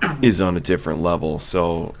is on a different level.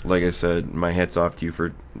 So, like I said, my hat's off to you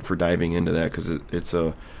for diving into that, because it's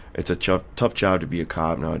a tough job to be a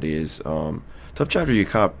cop nowadays. Tough job to be a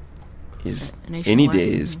cop is any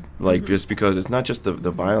days, like, mm-hmm. just because it's not just the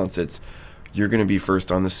violence. It's you're going to be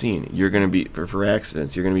first on the scene. You're going to be, for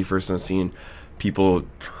accidents, you're going to be first on the scene. People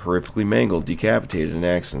horrifically mangled, decapitated in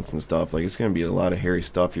accidents and stuff. Like, it's going to be a lot of hairy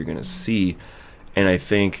stuff you're going to see. And I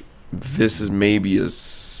think this is maybe a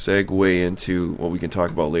segue into what we can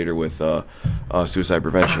talk about later with suicide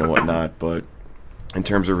prevention and whatnot. But in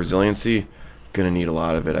terms of resiliency, going to need a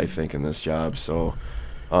lot of it, I think, in this job. So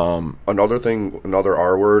another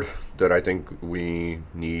R word that I think we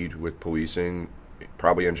need with policing,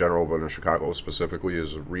 probably in general, but in Chicago specifically,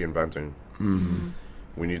 is reinventing. Mm-hmm.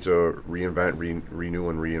 We need to reinvent, renew,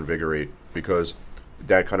 and reinvigorate, because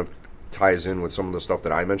that kind of ties in with some of the stuff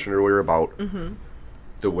that I mentioned earlier about mm-hmm.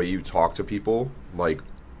 the way you talk to people. Like,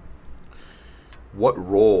 what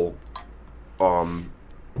role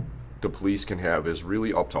the police can have is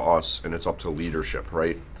really up to us, and it's up to leadership,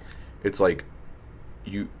 right? It's like,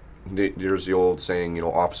 there's the old saying, you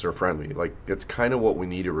know, officer friendly. Like, it's kind of what we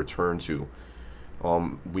need to return to.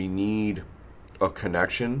 We need a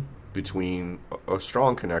connection between a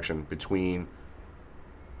strong connection between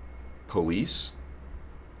police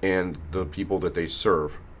and the people that they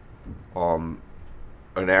serve, an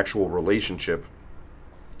actual relationship,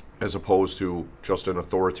 as opposed to just an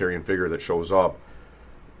authoritarian figure that shows up.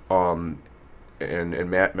 And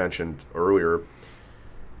Matt mentioned earlier,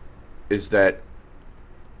 is that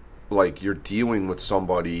like you're dealing with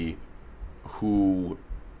somebody who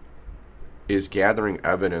is gathering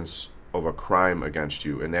evidence of a crime against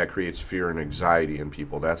you, and that creates fear and anxiety in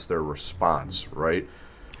people. That's their response, right?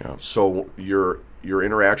 Yeah. So your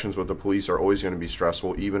interactions with the police are always going to be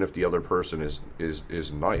stressful, even if the other person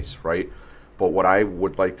is nice, right? But what I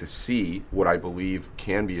would like to see, what I believe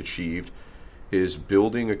can be achieved, is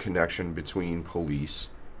building a connection between police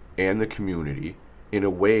and the community in a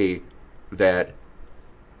way that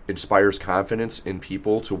inspires confidence in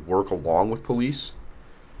people to work along with police,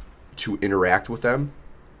 to interact with them,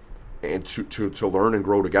 and to learn and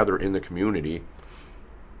grow together in the community,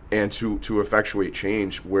 and to effectuate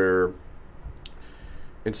change where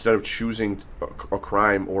instead of choosing a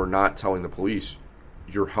crime or not telling the police,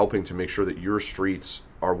 you're helping to make sure that your streets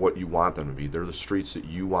are what you want them to be. They're the streets that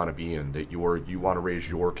you want to be in, that you want to raise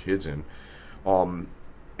your kids in.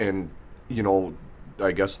 And, you know,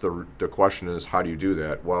 I guess the question is, how do you do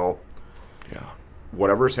that? Well, yeah,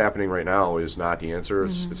 whatever's happening right now is not the answer.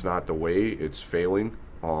 It's not the way. It's failing.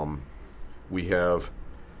 We have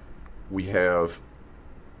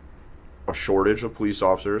a shortage of police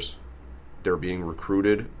officers. They're being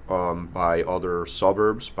recruited by other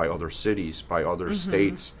suburbs, by other cities, by other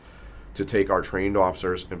states to take our trained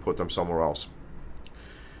officers and put them somewhere else.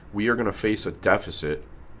 We are going to face a deficit,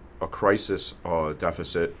 a crisis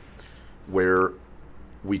deficit, where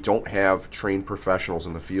we don't have trained professionals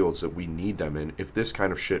in the fields that we need them in if this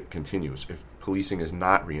kind of shit continues, if policing is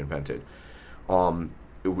not reinvented.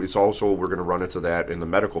 It's also, we're going to run into that in the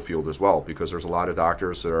medical field as well, because there's a lot of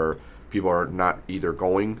doctors that people are not either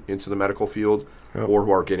going into the medical field or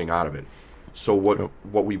who are getting out of it. So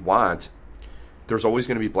what we want, there's always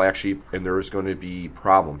going to be black sheep and there's going to be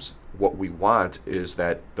problems. What we want is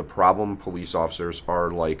that the problem police officers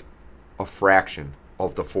are like a fraction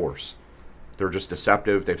of the force. They're just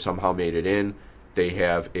deceptive. They've somehow made it in.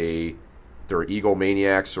 They're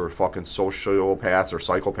egomaniacs or fucking sociopaths or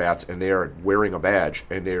psychopaths, and they are wearing a badge,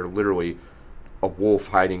 and they're literally a wolf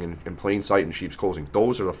hiding in plain sight in sheep's clothing.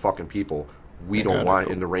 Those are the fucking people we don't want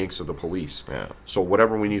in the ranks of the police. Yeah. So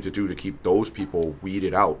whatever we need to do to keep those people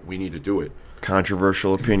weeded out, we need to do it.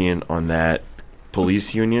 Controversial opinion on that.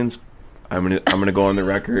 Police unions, I'm gonna go on the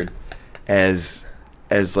record as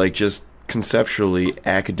like just conceptually,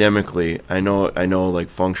 academically, I know like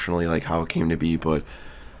functionally like how it came to be, but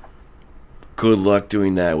good luck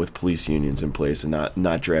doing that with police unions in place and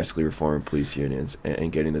not drastically reforming police unions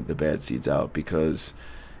and getting the bad seeds out, because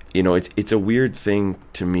you know it's a weird thing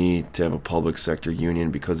to me to have a public sector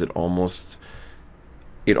union, because it almost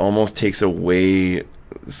takes away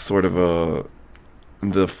sort of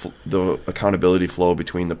the accountability flow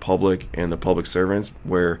between the public and the public servants,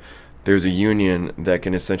 where there's a union that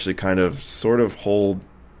can essentially kind of sort of call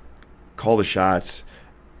the shots,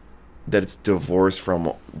 that it's divorced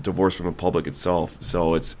from the public itself.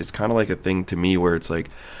 So it's kind of like a thing to me where it's like,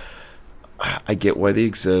 I get why they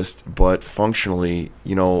exist, but functionally,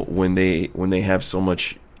 you know, when they have so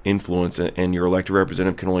much influence and your elected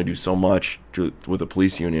representative can only do so much with a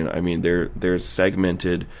police union, I mean, they're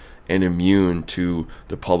segmented and immune to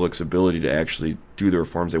the public's ability to actually do the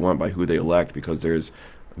reforms they want by who they elect, because there's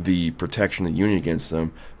the protection of the union against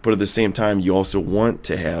them, but at the same time you also want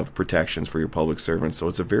to have protections for your public servants. So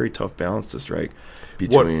it's a very tough balance to strike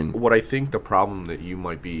between what I think the problem that you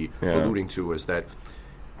might be alluding to is that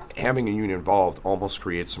having a union involved almost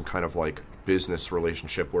creates some kind of like business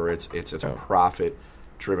relationship where it's a profit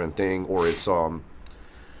driven thing, or it's pardon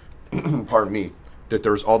me, that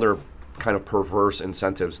there's other kind of perverse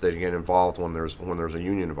incentives that get involved when there's a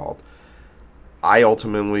union involved. I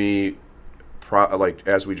ultimately, like,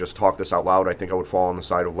 as we just talked this out loud, I think I would fall on the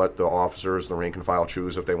side of let the officers, the rank and file,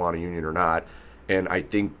 choose if they want a union or not. And I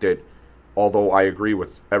think that, although I agree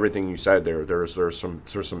with everything you said there's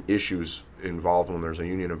some issues involved when there's a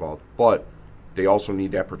union involved, but they also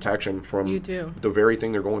need that protection from the very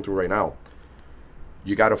thing they're going through right now.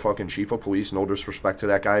 You got a fucking chief of police, no disrespect to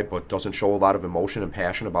that guy, but doesn't show a lot of emotion and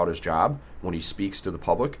passion about his job when he speaks to the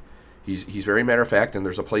public. He's very matter of fact, and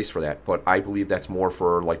there's a place for that. But I believe that's more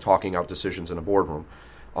for like talking out decisions in a boardroom.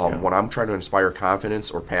 When I'm trying to inspire confidence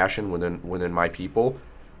or passion within my people,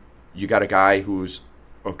 you got a guy who's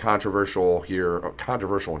controversial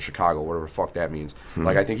in Chicago, whatever the fuck that means.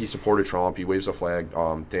 Like, I think he supported Trump. He waves a flag.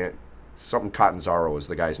 Something Catanzaro is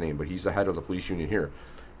the guy's name, but he's the head of the police union here.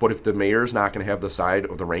 But if the mayor's not going to have the side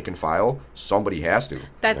of the rank and file, somebody has to.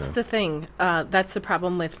 That's the thing. That's the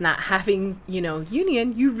problem with not having,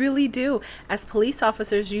 union. You really do. As police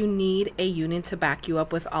officers, you need a union to back you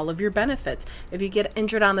up with all of your benefits. If you get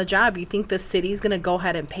injured on the job, you think the city's going to go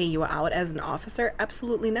ahead and pay you out as an officer?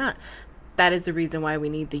 Absolutely not. That is the reason why we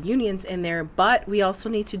need the unions in there. But we also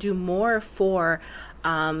need to do more for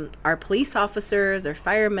our police officers, our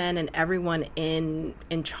firemen, and everyone in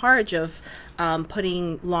charge of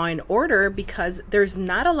putting law and order, because there's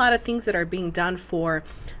not a lot of things that are being done for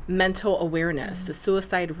mental awareness. The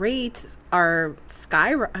suicide rates are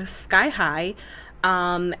sky high.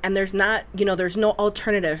 And there's not, there's no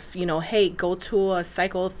alternative, hey, go to a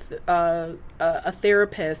a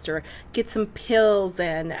therapist, or get some pills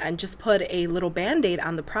and just put a little Band-Aid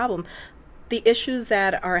on the problem. The issues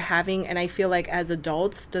that are having, and I feel like as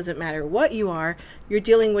adults, doesn't matter what you are, you're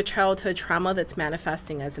dealing with childhood trauma that's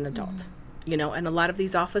manifesting as an adult. And a lot of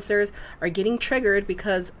these officers are getting triggered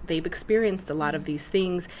because they've experienced a lot of these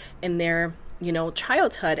things in their,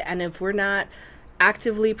 childhood. And if we're not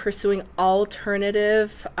actively pursuing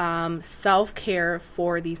alternative self-care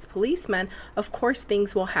for these policemen, of course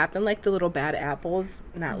things will happen, like the little bad apples.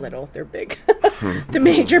 Not little, they're big. The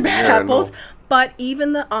major bad apples. No. But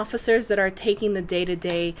even the officers that are taking the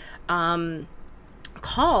day-to-day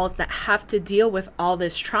calls that have to deal with all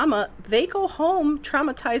this trauma, they go home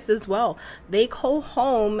traumatized as well. They go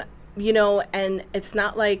home, and it's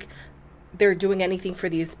not like they're doing anything for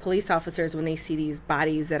these police officers when they see these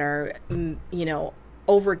bodies that are,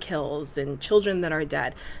 overkills and children that are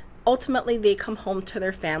dead. Ultimately, they come home to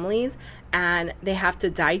their families and they have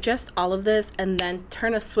to digest all of this and then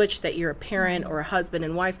turn a switch that you're a parent or a husband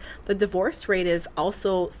and wife. The divorce rate is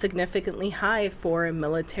also significantly high for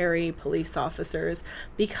military police officers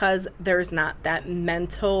because there's not that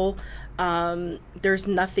mental, there's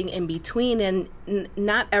nothing in between. And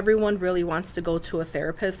not everyone really wants to go to a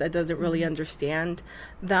therapist that doesn't really understand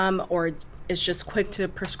them or is just quick to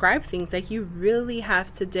prescribe things. Like, you really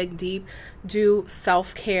have to dig deep, do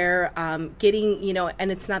self-care, getting,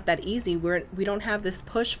 and it's not that easy. We don't have this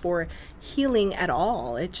push for healing at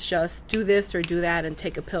all. It's just do this or do that and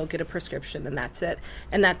take a pill, get a prescription, and that's it.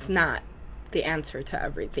 And that's not the answer to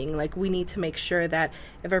everything. Like, we need to make sure that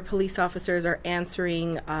if our police officers are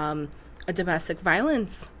answering a domestic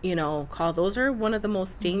violence, call, those are one of the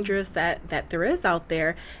most dangerous that there is out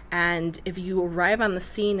there. And if you arrive on the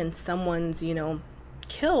scene and someone's,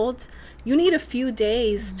 killed, you need a few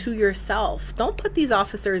days to yourself. Don't put these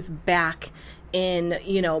officers back in,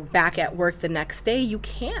 back at work the next day. You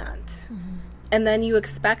can't. Mm-hmm. And then you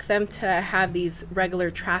expect them to have these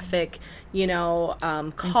regular traffic,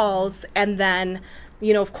 calls, and then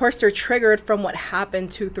of course, they're triggered from what happened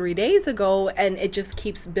 2-3 days ago, and it just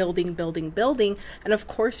keeps building. And of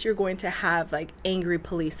course, you're going to have like angry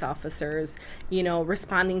police officers,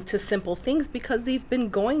 responding to simple things because they've been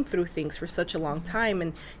going through things for such a long time.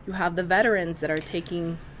 And you have the veterans that are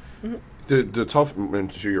taking. Mm-hmm. The tough, and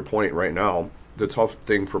to your point right now, the tough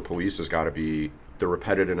thing for police has got to be the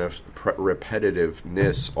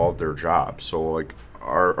repetitiveness of their job. So, like,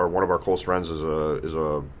 our one of our close friends is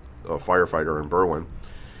a firefighter in Berwyn,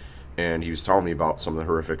 and he was telling me about some of the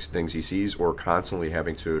horrific things he sees, or constantly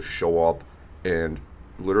having to show up and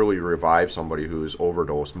literally revive somebody who's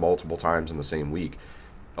overdosed multiple times in the same week.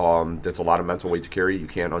 That's a lot of mental weight to carry. You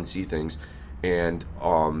can't unsee things, and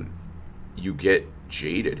you get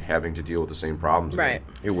jaded having to deal with the same problems. Right.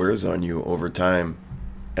 It wears on you over time,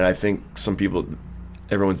 and I think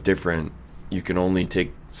everyone's different.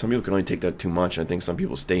 Some people can only take that too much, and I think some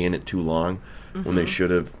people stay in it too long when they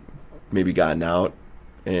should have maybe gotten out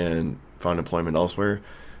and found employment elsewhere.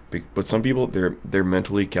 But some people, they're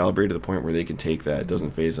mentally calibrated to the point where they can take that. It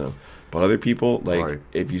doesn't faze them. But other people,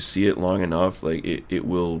 if you see it long enough, it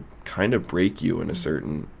will kind of break you in a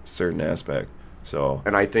certain aspect. So,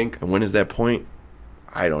 and I think, and when is that point?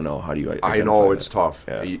 I don't know. How do you? I know it's that? Tough.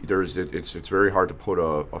 Yeah. It's very hard to put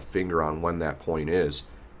a finger on when that point is.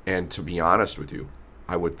 And to be honest with you,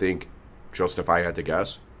 I would think, just if I had to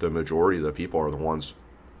guess, the majority of the people are the ones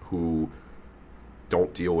who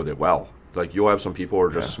don't deal with it well. Like, you'll have some people who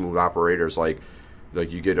are just smooth operators, like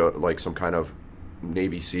you get some kind of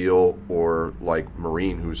Navy SEAL or like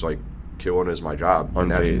Marine who's like, killing is my job.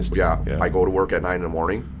 Unfazed. Yeah. I go to work at 9 in the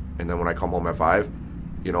morning, and then when I come home at 5,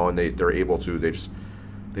 and they're able to,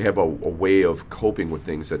 they have a way of coping with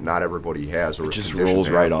things that not everybody has, or it just rolls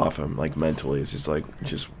right off them, like, mentally. It's just like,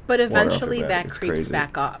 but eventually that creeps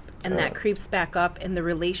back up, and that creeps back up in the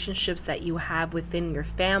relationships that you have within your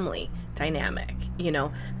family dynamic,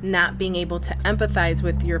 not being able to empathize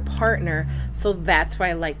with your partner. So that's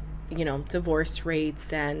why, like, divorce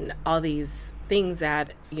rates and all these things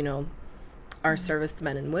that, you know, our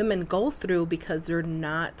servicemen and women go through because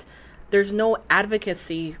there's no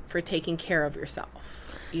advocacy for taking care of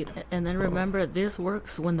yourself. You know? And then remember, this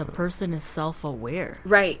works when the person is self-aware.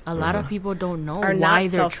 Right. A lot of people don't know why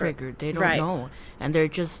they're triggered. They don't know, and they're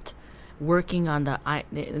just working on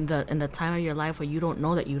in the time of your life where you don't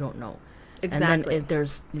know that you don't know. Exactly. And then if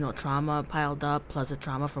there's, you know, trauma piled up plus a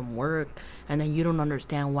trauma from work, and then you don't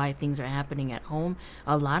understand why things are happening at home.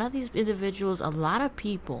 A lot of these individuals, a lot of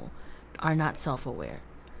people are not self-aware.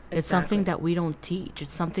 Exactly. It's something that we don't teach.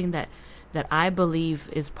 It's something that I believe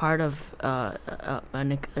is part of a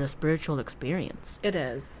spiritual experience. It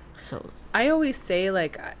is. So I always say,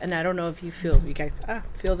 like, and I don't know if you guys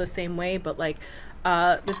feel the same way, but like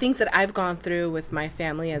the things that I've gone through with my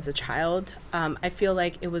family as a child, I feel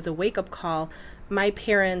like it was a wake-up call. My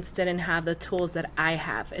parents didn't have the tools that I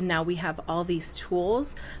have, and now we have all these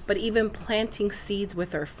tools. But even planting seeds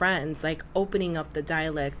with our friends, like opening up the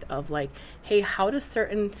dialect of like, hey, how do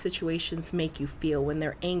certain situations make you feel when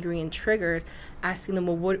they're angry and triggered? Asking them,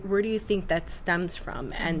 well, where do you think that stems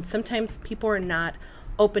from? And sometimes people are not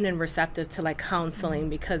open and receptive to like counseling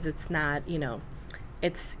because it's not, you know,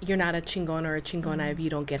 you're not a chingon or a chingona if you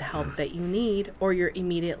don't get help that you need, or you're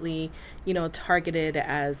immediately, you know, targeted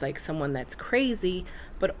as like someone that's crazy.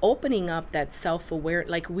 But opening up that self-aware,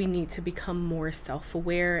 like we need to become more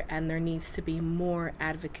self-aware, and there needs to be more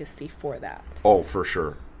advocacy for that. Oh, for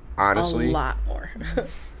sure. Honestly, a lot more.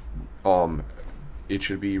 It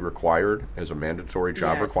should be required as a mandatory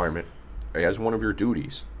job requirement, as one of your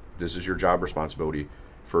duties. This is your job responsibility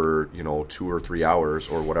for, you know, 2 or 3 hours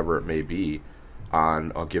or whatever it may be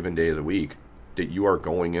on a given day of the week, that you are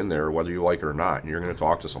going in there whether you like it or not, and you're going to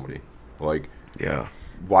talk to somebody. Like,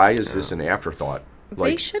 why is this an afterthought?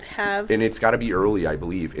 Like, they should have, and it's got to be early, I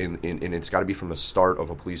believe, and it's got to be from the start of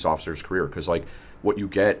a police officer's career, because like what you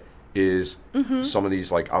get is some of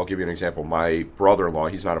these, like, I'll give you an example. My brother-in-law,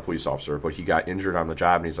 he's not a police officer, but he got injured on the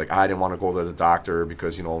job, and he's like, I didn't want to go to the doctor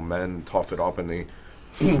because, you know, men tough it up and they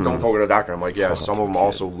don't go to the doctor. I'm like, yeah, some of them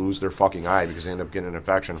also lose their fucking eye because they end up getting an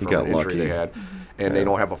infection from an injury they had, and they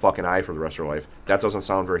don't have a fucking eye for the rest of their life. That doesn't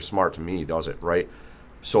sound very smart to me, does it? Right?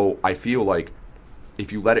 So I feel like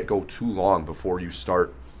if you let it go too long before you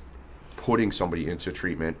start putting somebody into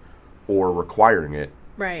treatment or requiring it,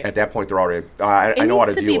 right, at that point they're already, I know how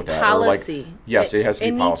to deal with that. Policy. Or like, yes, it has to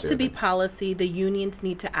be policy. It needs to be policy. The unions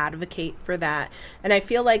need to advocate for that. And I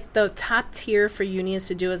feel like the top tier for unions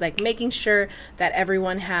to do is like making sure that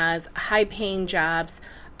everyone has high-paying jobs,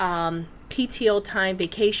 PTO time,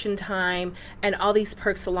 vacation time, and all these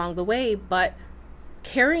perks along the way, but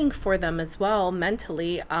caring for them as well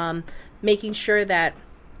mentally, making sure that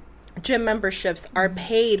gym memberships are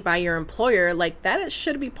paid by your employer. Like, that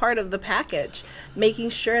should be part of the package.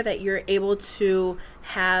 Making sure that you're able to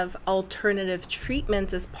have alternative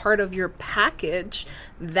treatments as part of your package.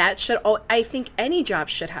 That should, I think any job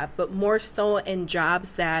should have, but more so in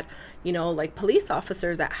jobs that, you know, like police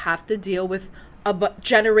officers that have to deal with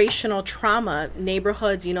generational trauma,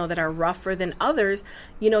 neighborhoods, you know, that are rougher than others.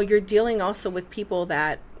 You know, you're dealing also with people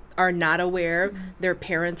that are not aware, their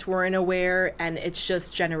parents weren't aware, and it's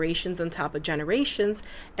just generations on top of generations.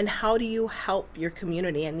 And how do you help your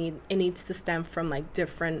community? And it needs to stem from like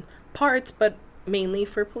different parts, but mainly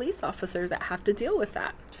for police officers that have to deal with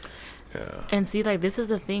that. Yeah. And see, like, this is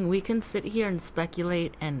the thing. We can sit here and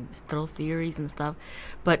speculate and throw theories and stuff,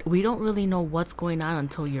 but we don't really know what's going on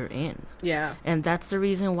until you're in. Yeah. And that's the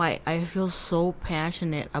reason why I feel so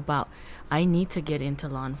passionate about, I need to get into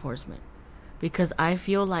law enforcement. Because I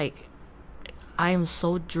feel like I am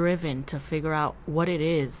so driven to figure out what it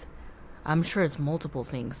is. I'm sure it's multiple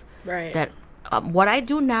things. Right. That what I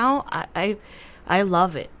do now, I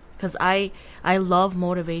love it. Because I love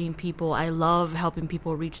motivating people. I love helping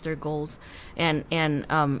people reach their goals. And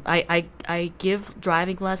I give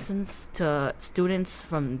driving lessons to students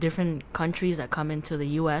from different countries that come into the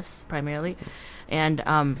U.S. primarily. And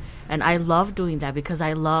I love doing that because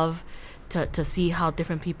I love to see how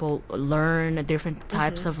different people learn, different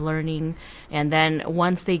types of learning. And then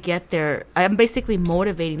once they get there, I'm basically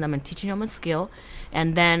motivating them and teaching them a skill.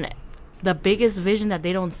 And then the biggest vision that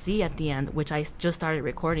they don't see at the end, which I just started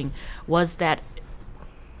recording, was that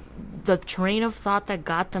the train of thought that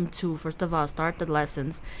got them to, first of all, start the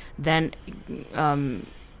lessons, then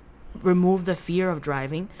remove the fear of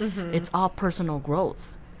driving. It's all personal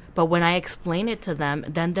growth. But when I explain it to them,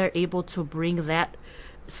 then they're able to bring that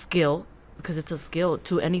skill, because it's a skill,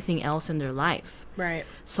 to anything else in their life. Right.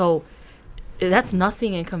 So that's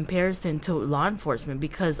nothing in comparison to law enforcement,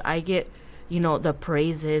 because I get, you know, the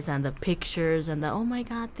praises and the pictures and the, oh my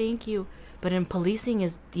God, thank you. But in policing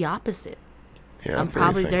is the opposite. Yeah,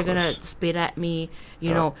 they're gonna spit at me,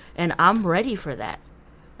 you know, and I'm ready for that.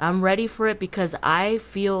 I'm ready for it because I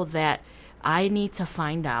feel that I need to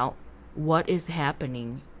find out what is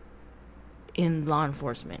happening in law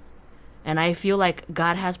enforcement. And I feel like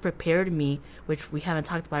God has prepared me, which we haven't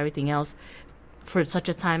talked about everything else, for such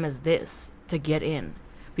a time as this to get in.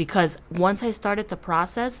 Because once I started the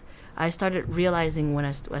process, I started realizing when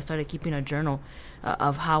I started keeping a journal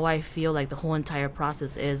of how I feel like the whole entire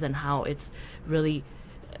process is and how it's really,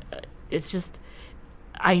 it's just,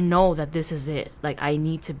 I know that this is it. Like, I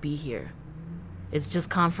need to be here. It's just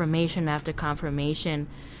confirmation after confirmation.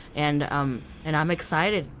 And I'm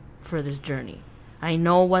excited for this journey. I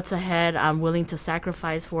know what's ahead. I'm willing to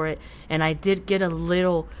sacrifice for it. And I did get a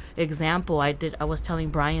little example. I was telling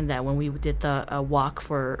Brian that when we did the walk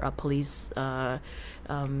for police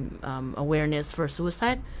awareness for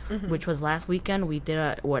suicide, which was last weekend, we did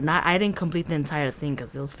I didn't complete the entire thing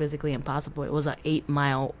because it was physically impossible. It was an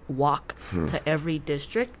 8-mile walk to every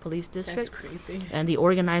police district. That's crazy. And the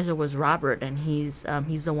organizer was Robert, and he's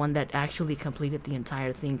the one that actually completed the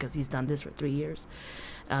entire thing because he's done this for 3 years.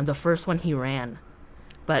 The first one he ran.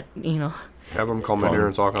 But, you know, have him come in here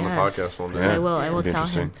and talk on the podcast one day. Yeah, I will tell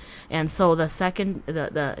him. And so the second,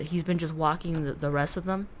 he's been just walking the rest of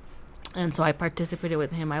them. And so I participated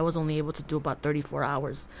with him. I was only able to do about 34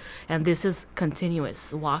 hours. And this is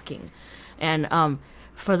continuous walking. And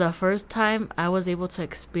for the first time, I was able to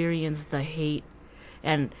experience the hate.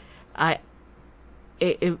 And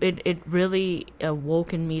it really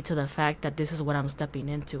awoken me to the fact that this is what I'm stepping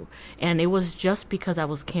into. And it was just because I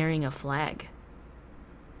was carrying a flag.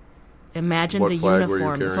 Imagine the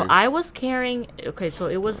uniform. So I was carrying, so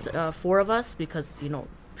it was 4 of us because, you know,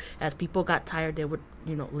 as people got tired, they would,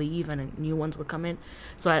 you know, leave and new ones would come in.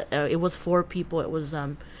 So it was 4 people. It was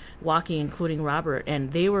walking, including Robert,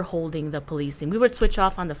 and they were holding the policing. We would switch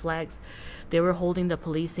off on the flags. They were holding the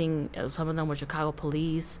policing. Some of them were Chicago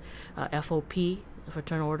Police, FOP,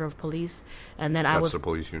 Fraternal Order of Police, and then That's the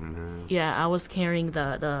police union. Yeah, I was carrying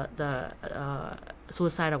the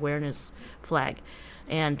suicide awareness flag,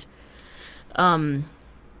 and I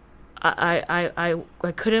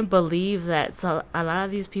couldn't believe that. So a lot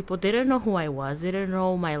of these people, they didn't know who I was. They didn't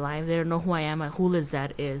know my life. They didn't know who I am, who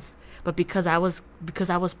Lizzette is. But because I was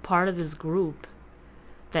part of this group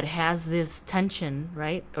that has this tension,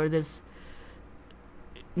 right, or this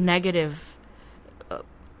negative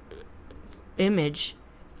image,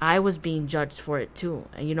 I was being judged for it too.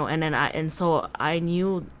 You know, and so I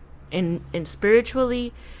knew, in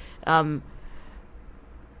spiritually,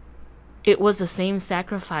 it was the same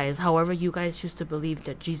sacrifice, however you guys used to believe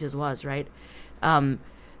that Jesus was, right?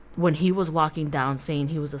 When he was walking down saying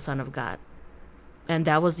he was the Son of God. And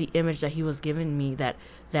that was the image that he was giving me, that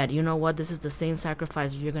you know what, this is the same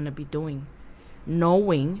sacrifice you're going to be doing,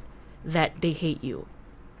 knowing that they hate you.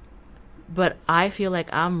 But I feel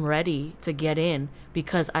like I'm ready to get in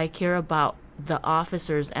because I care about the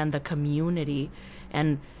officers and the community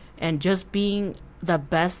and just being the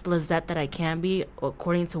best Lizzette that I can be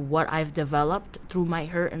according to what I've developed through my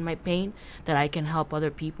hurt and my pain, that I can help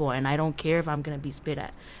other people. And I don't care if I'm gonna be spit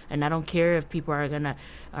at, and I don't care if people are gonna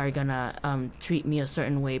treat me a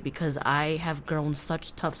certain way, because I have grown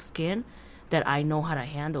such tough skin that I know how to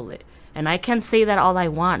handle it. And I can say that all I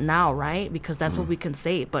want now, right? Because that's what we can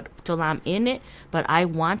say. But till I'm in it, but I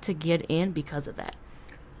want to get in because of that.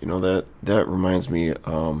 You know, that reminds me,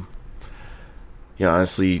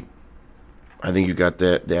 honestly, I think you got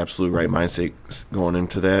the absolute right mindset going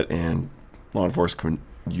into that, and law enforcement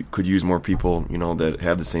could use more people, you know, that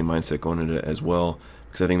have the same mindset going into it as well,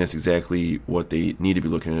 because I think that's exactly what they need to be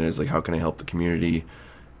looking at, is like, how can I help the community?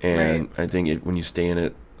 And right. I think when you stay in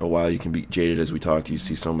it a while, you can be jaded, as we talked. You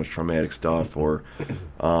see so much traumatic stuff, or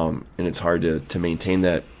and it's hard to maintain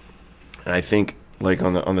that. And I think, like,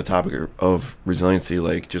 on the topic of resiliency,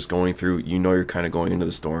 like, just going through, you know, you're kind of going into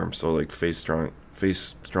the storm, so like face strong,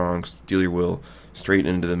 steel your will, straight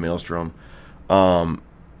into the maelstrom. And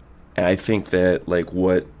I think that, like,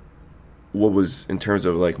 what was, in terms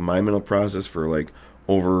of like my mental process for like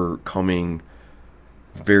overcoming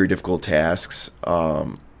very difficult tasks,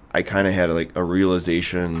 I kind of had like a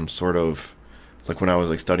realization, sort of like when I was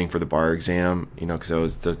like studying for the bar exam, you know,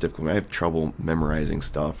 because that's difficult. I have trouble memorizing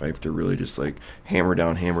stuff. I have to really just like hammer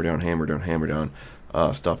down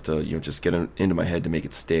stuff to, you know, just get into my head to make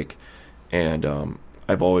it stick. And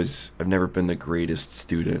I've never been the greatest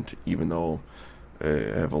student, even though I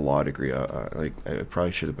have a law degree. I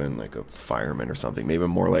probably should have been like a fireman or something. Maybe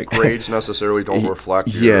more like grades necessarily don't reflect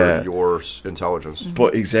your intelligence.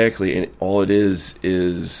 But exactly, and all it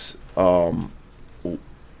is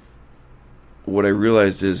what I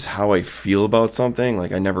realized is how I feel about something.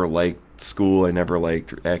 Like, I never liked school. I never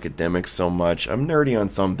liked academics so much. I'm nerdy on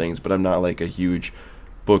some things, but I'm not like a huge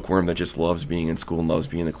bookworm that just loves being in school and loves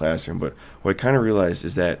being in the classroom. But what I kind of realized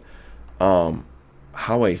is that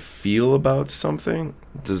how I feel about something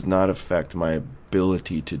does not affect my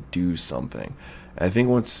ability to do something. And I think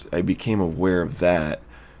once I became aware of that,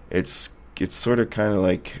 it's sort of kind of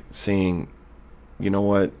like saying, you know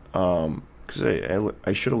what, because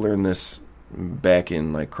I should have learned this back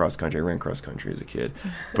in like cross country. I ran cross country as a kid,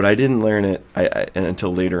 but I didn't learn it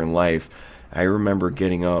until later in life. I remember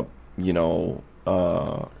getting up, you know,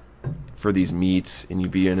 for these meets, and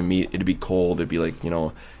you'd be in a meet, it'd be cold, it'd be like, you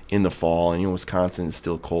know, in the fall, and you know, Wisconsin is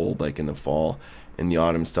still cold, like in the fall, in the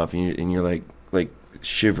autumn stuff, and you're like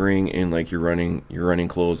shivering in like your running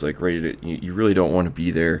clothes, like ready to, you really don't want to be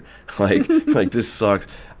there, like like this sucks.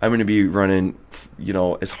 I'm going to be running, you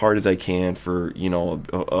know, as hard as I can for, you know,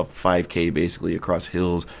 a 5K basically across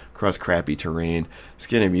hills, across crappy terrain. It's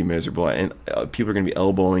going to be miserable, and people are going to be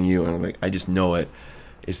elbowing you, and I'm like, I just know it.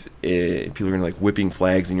 People are going to like whipping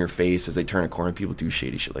flags in your face as they turn a corner. People do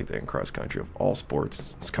shady shit like that in cross country of all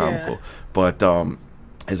sports. It's comical. Yeah. But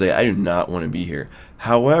I do not want to be here.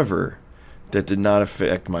 However, that did not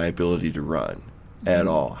affect my ability to run at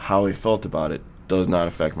all. How I felt about it does not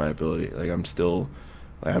affect my ability. Like, I'm still,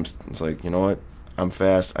 like, it's like, you know what? I'm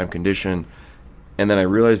fast. I'm conditioned. And then I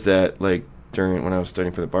realized that, like, when I was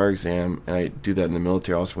studying for the bar exam, and I do that in the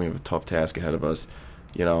military also, we have a tough task ahead of us.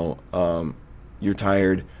 You know, you're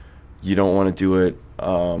tired. You don't want to do it.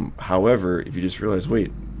 However, if you just realize,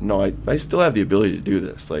 wait, no, I still have the ability to do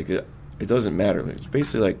this. Like, it doesn't matter. It's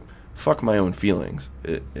basically like, fuck my own feelings.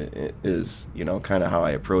 It is, you know, kind of how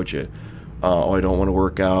I approach it. Oh, I don't want to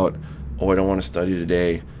work out. Oh, I don't want to study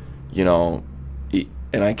today. You know,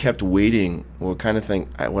 and I kept waiting. What kind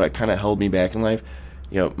of held me back in life,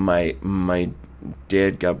 you know, my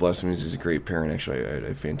dad, God bless him, he's a great parent. Actually, I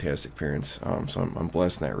have fantastic parents. So I'm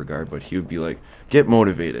blessed in that regard. But he would be like, get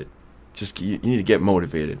motivated. You need to get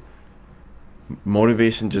motivated.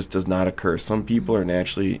 Motivation just does not occur. Some people are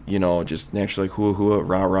naturally, you know, just naturally like hua hua,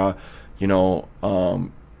 rah rah, you know.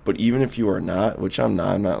 But even if you are not, which I'm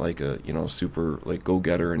not like a, you know, super like go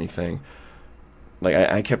getter or anything. Like,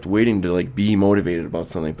 I kept waiting to like be motivated about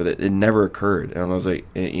something, but it never occurred. And I was like,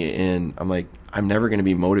 and I'm like, I'm never going to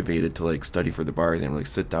be motivated to like study for the bar exam, like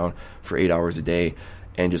sit down for 8 hours a day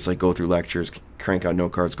and just like go through lectures, crank out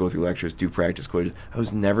note cards, go through lectures, do practice quizzes. I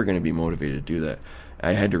was never going to be motivated to do that.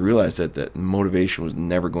 I had to realize that motivation was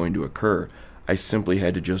never going to occur. I simply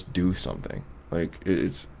had to just do something. Like,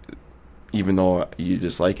 it's, even though you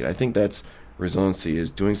dislike it, I think that's resiliency, is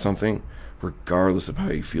doing something regardless of how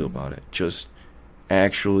you feel about it. Just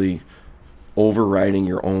actually overriding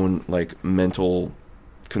your own like mental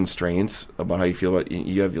constraints about how you feel about it.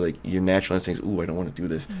 You have like your natural instincts. Ooh, I don't want to do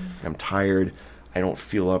this. I'm tired. I don't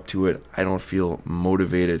feel up to it. I don't feel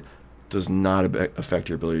motivated. Does not affect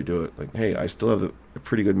your ability to do it. Like, hey, I still have a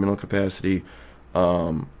pretty good mental capacity.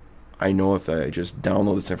 I know if I just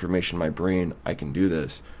download this information in my brain, I can do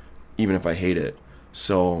this, even if I hate it.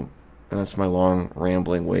 So, and that's my long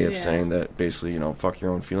rambling way of saying that basically, you know, fuck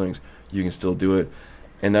your own feelings. You can still do it.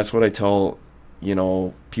 And that's what I tell, you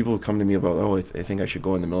know, people who come to me about, oh, I think I should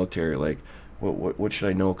go in the military. Like, what should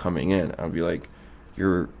I know coming in? I'll be like,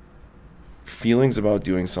 your feelings about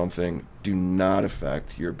doing something do not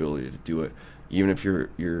affect your ability to do it. Even if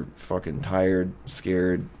you're fucking tired,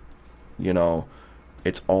 scared, you know,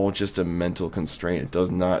 it's all just a mental constraint. It does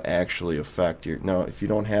not actually affect your. Now, if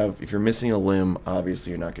you're missing a limb,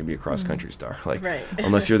 obviously you're not going to be a cross country star. Like, right.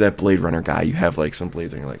 Unless you're that Blade Runner guy, you have like some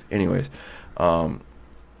blades on your legs. Anyways,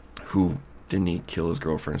 who didn't he kill his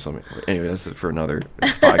girlfriend or something? Anyway, that's it for another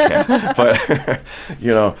podcast. But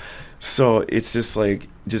you know, so it's just like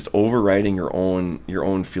overriding your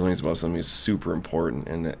own feelings about something is super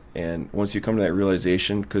important. And once you come to that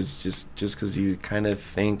realization, because because you kind of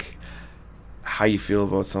think how you feel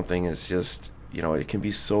about something is just, you know, it can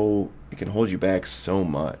hold you back so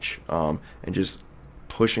much, and just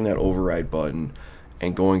pushing that override button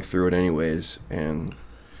and going through it anyways, and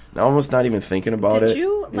almost not even thinking about it.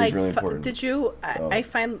 Really important. I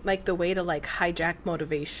find like the way to like hijack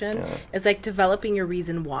motivation is like developing your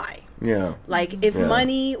reason why. Yeah. Like, if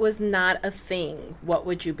money was not a thing, what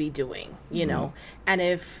would you be doing? You know, and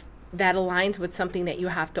if that aligns with something that you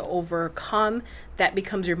have to overcome, that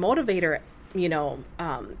becomes your motivator. You know,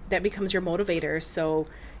 that becomes your motivator. So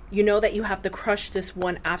you know that you have to crush this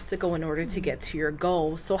one obstacle in order to get to your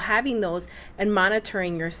goal. So having those and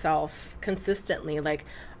monitoring yourself consistently, like,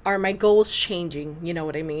 Are my goals changing? You know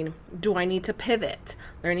what I mean? Do I need to pivot?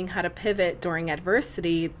 Learning how to pivot during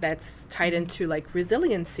adversity, that's tied into like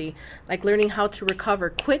resiliency, like learning how to recover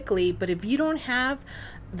quickly. But if you don't have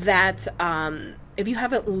that, if you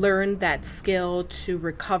haven't learned that skill to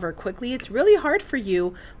recover quickly, it's really hard for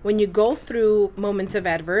you when you go through moments of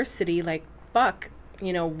adversity, like, fuck,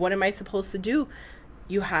 you know, what am I supposed to do?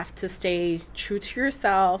 You have to stay true to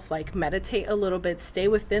yourself, like meditate a little bit, stay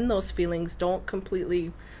within those feelings. Don't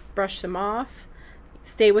completely brush them off.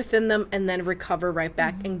 Stay within them and then recover right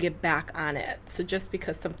back and get back on it. So just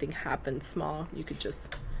because something happened small, you could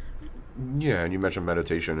just... Yeah, and you mentioned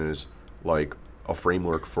meditation is like a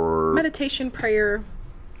framework for... Meditation, prayer.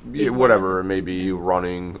 Yeah, whatever. It may be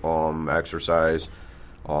running, exercise,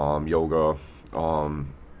 yoga,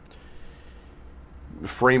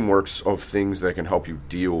 frameworks of things that can help you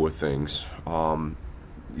deal with things.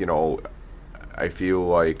 You know, I feel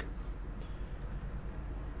like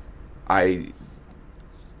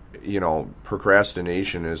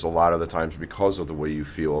procrastination is a lot of the times because of the way you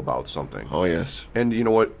feel about something. Oh, yes. And you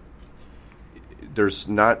know what?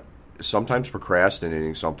 Sometimes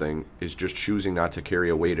procrastinating something is just choosing not to carry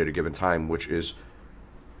a weight at a given time, which is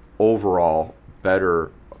overall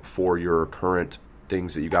better for your current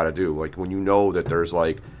things that you got to do. Like when you know that there's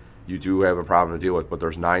like, you do have a problem to deal with, but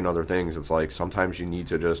there's 9 other things. It's like sometimes you need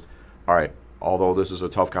to just, all right, although this is a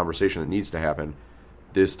tough conversation that needs to happen,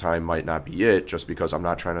 this time might not be it, just because I'm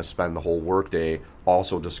not trying to spend the whole workday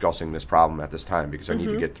also discussing this problem at this time, because I need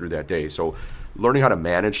to get through that day. So learning how to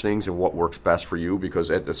manage things and what works best for you,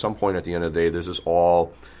 because at some point at the end of the day, this is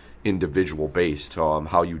all individual based,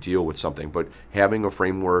 how you deal with something. But having a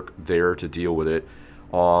framework there to deal with it,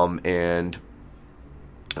 and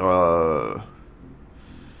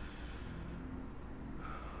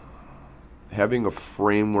having a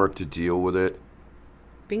framework to deal with it.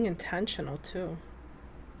 Being intentional too.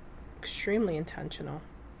 Extremely intentional.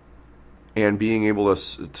 And being able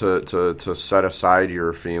to set aside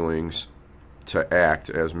your feelings to act,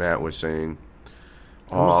 as Matt was saying.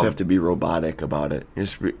 You almost have to be robotic about it.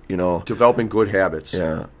 Just, developing good habits.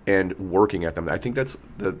 Yeah. And working at them. I think that's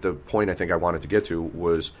the point I think I wanted to get to,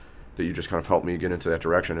 was that you just kind of helped me get into that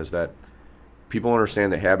direction, is that people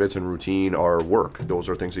understand that habits and routine are work. Those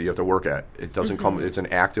are things that you have to work at. It doesn't come, it's an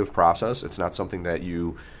active process. It's not something that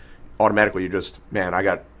you automatically, I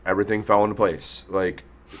got everything fell into place. Like,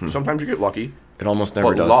 sometimes you get lucky. It almost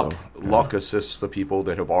never does, luck assists the people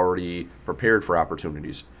that have already prepared for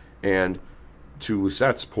opportunities. And to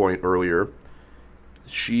Lizette's point earlier,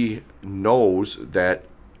 she knows that,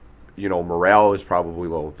 morale is probably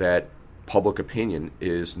low, that public opinion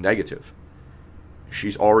is negative.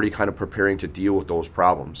 She's already kind of preparing to deal with those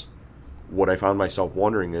problems. What I found myself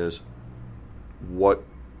wondering is, what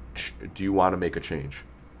do you want to make a change?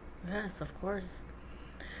 Yes, of course.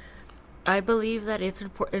 I believe that it's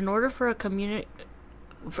important, in order for a community,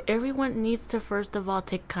 everyone needs to first of all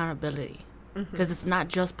take accountability, because it's not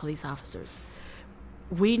just police officers.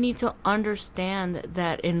 We need to understand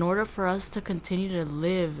that in order for us to continue to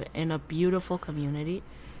live in a beautiful community,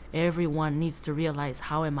 everyone needs to realize,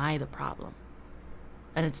 how am I the problem?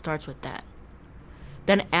 And it starts with that.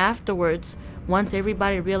 Then afterwards, once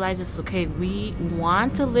everybody realizes, okay, we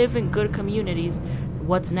want to live in good communities,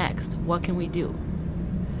 what's next? What can we do?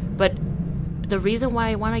 But the reason why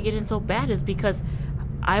I want to get in so bad is because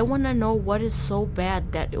I want to know what is so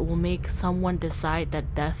bad that it will make someone decide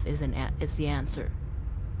that death is the answer.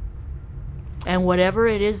 And whatever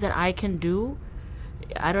it is that I can do,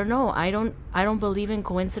 I don't know. I don't believe in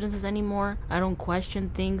coincidences anymore. I don't question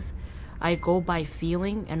things. I go by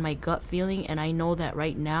feeling and my gut feeling, and I know that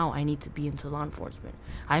right now I need to be into law enforcement.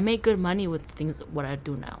 I make good money with what I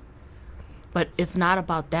do now. But it's not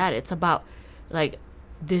about that. It's about, like,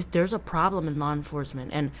 there's a problem in law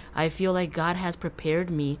enforcement, and I feel like God has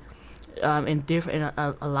prepared me in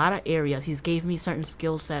a lot of areas. He's gave me certain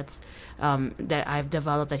skill sets that I've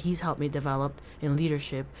developed, that He's helped me develop in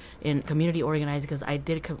leadership, in community organizing, because I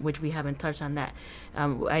did, which we haven't touched on that.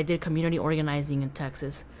 I did community organizing in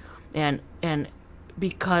Texas, and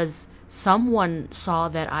because someone saw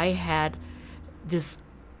that I had this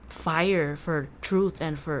fire for truth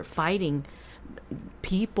and for fighting,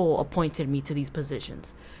 people appointed me to these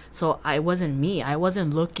positions. So I wasn't me. I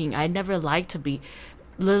wasn't looking. I never liked to be.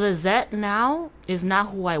 Lizzette now is not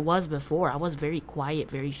who I was before. I was very quiet,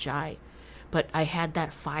 very shy. But I had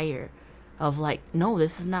that fire of like, no,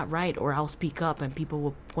 this is not right, or I'll speak up, and people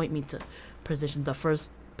will point me to positions. The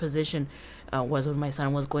first position was when my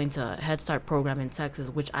son was going to a Head Start program in Texas,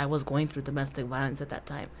 which I was going through domestic violence at that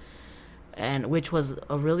time. And which was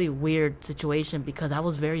a really weird situation, because I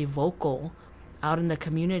was very vocal out in the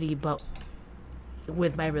community, but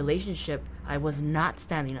with my relationship, I was not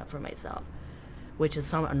standing up for myself, which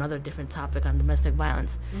is another different topic on domestic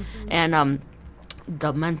violence. And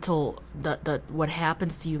the mental, the what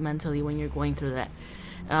happens to you mentally when you're going through that.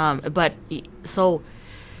 So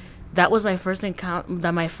that was my first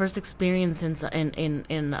encounter, my first experience in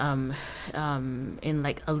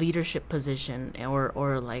like a leadership position,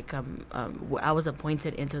 or like I was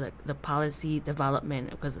appointed into the policy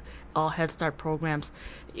development, because all Head Start programs,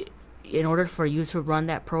 in order for you to run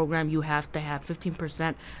that program, you have to have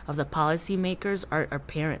 15% of the policymakers are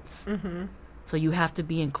parents. So you have to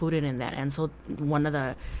be included in that. And so one of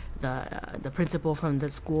the principal from the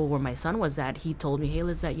school where my son was at, he told me, hey,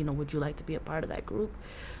 Lizzette, would you like to be a part of that group?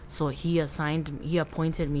 So he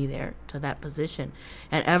appointed me there to that position.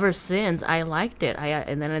 And ever since, I liked it.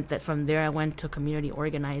 And then from there, I went to community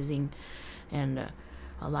organizing, and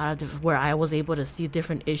a lot of where I was able to see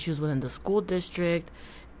different issues within the school district.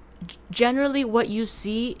 Generally, what you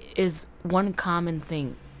see is one common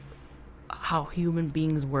thing: how human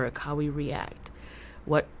beings work, how we react,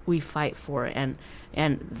 what we fight for, and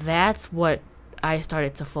that's what I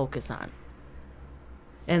started to focus on.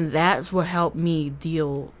 And that's what helped me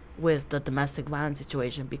deal with the domestic violence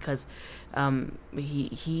situation, because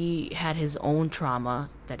he had his own trauma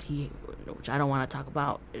which I don't want to talk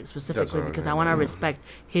about specifically, because I want to respect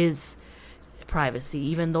his privacy.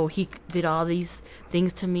 Even though he did all these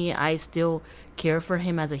things to me, I still care for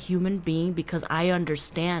him as a human being, because I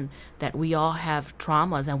understand that we all have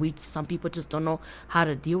traumas, and some people just don't know how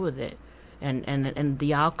to deal with it. And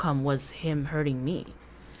the outcome was him hurting me.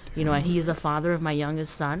 And he's the father of my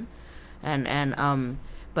youngest son,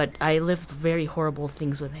 but I lived very horrible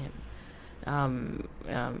things with him,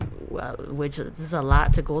 which is a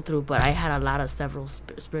lot to go through. But I had several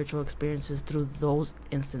spiritual experiences through those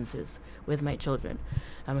instances with my children.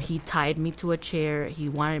 He tied me to a chair. He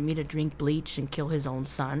wanted me to drink bleach and kill his own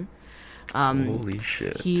son. Holy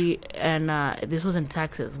shit. This was in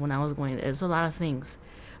Texas when I was going. There's a lot of things.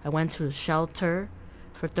 I went to a shelter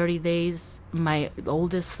for 30 days. My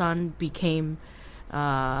oldest son became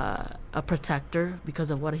a protector because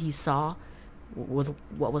of what he saw with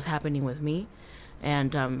what was happening with me,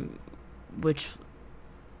 and which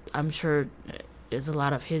I'm sure is a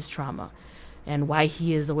lot of his trauma and why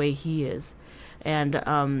he is the way he is.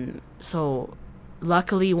 And so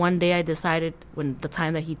luckily one day I decided, when the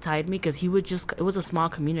time that he tied me, because it was a small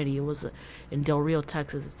community, it was in Del Rio,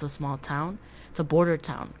 Texas. It's a small town. It's a border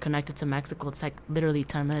town connected to Mexico. It's like literally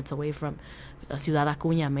 10 minutes away from Ciudad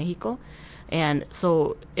Acuña, Mexico. And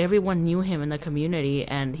so everyone knew him in the community,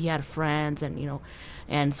 and he had friends,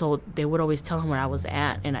 and so they would always tell him where I was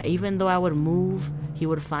at. And even though I would move, he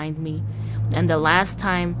would find me. And the last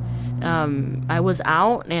time I was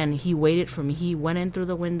out, and he waited for me. He went in through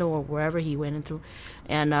the window, or wherever he went in through,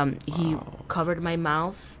 and he covered my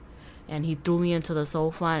mouth, and he threw me into the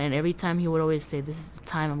sofa. And every time he would always say, "This is the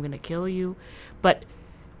time I'm going to kill you." But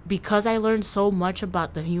because I learned so much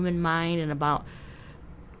about the human mind and about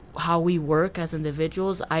how we work as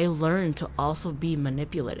individuals, I learned to also be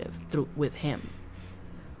manipulative with him.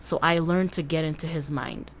 So I learned to get into his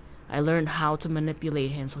mind. I learned how to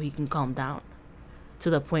manipulate him so he can calm down to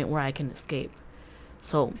the point where I can escape.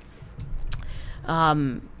 So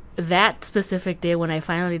that specific day when I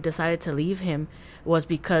finally decided to leave him was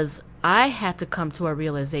because I had to come to a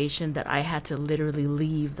realization that I had to literally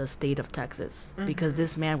leave the state of Texas, because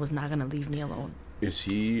this man was not going to leave me alone. Is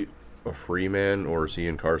he a free man, or is he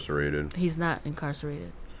incarcerated? He's not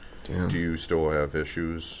incarcerated. Damn. Do you still have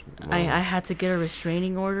issues? I had to get a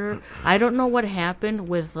restraining order. I don't know what happened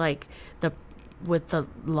with the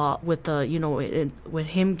law, with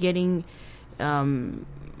him getting because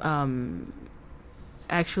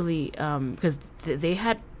they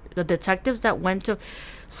had the detectives that went to.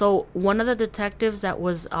 So one of the detectives that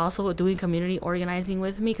was also doing community organizing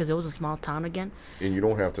with me, because it was a small town again. And you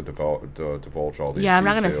don't have to divulge all these. Yeah, I'm details.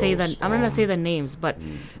 not gonna say that. I'm gonna say the names, but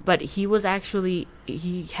he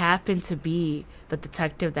happened to be the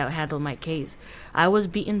detective that handled my case. I was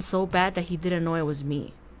beaten so bad that he didn't know it was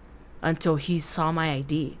me until he saw my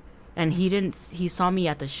ID. And he saw me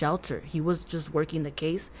at the shelter. He was just working the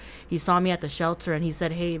case. He saw me at the shelter, and he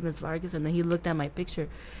said, "Hey, Ms. Vargas." And then he looked at my picture,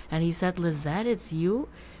 and he said, "Lizzette, it's you?"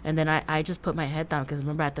 And then I just put my head down, because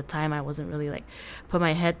remember at the time I wasn't really put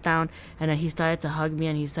my head down. And then he started to hug me,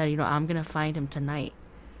 and he said, "I'm going to find him tonight."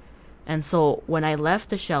 And so when I left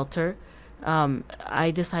the shelter,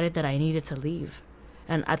 I decided that I needed to leave.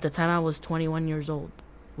 And at the time I was 21 years old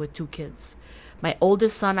with 2 kids. My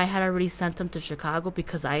oldest son, I had already sent him to Chicago,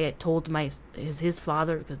 because I had told his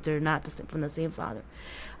father, because they're not from the same father.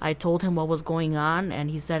 I told him what was going on, and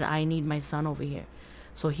he said, "I need my son over here."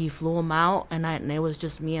 So he flew him out, and it was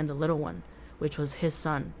just me and the little one, which was his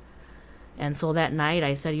son. And so that night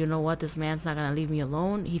I said, you know what, this man's not going to leave me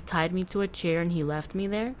alone. He tied me to a chair and he left me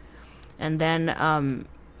there. And then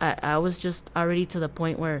I was just already to the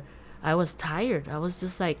point where I was tired. I was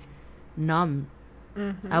just like numb.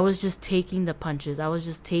 I was just taking the punches. I was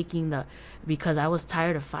just taking because I was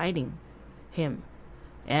tired of fighting him.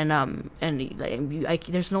 And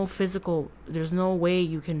there's no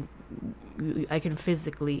way I can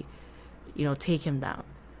physically, take him down.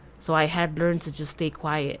 So I had learned to just stay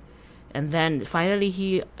quiet. And then finally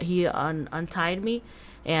he untied me,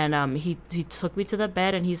 and he took me to the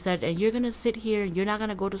bed, and he said, and you're going to sit here, and you're not going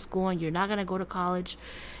to go to school, and you're not going to go to college.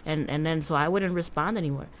 And then so I wouldn't respond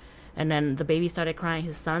anymore. And then the baby started crying,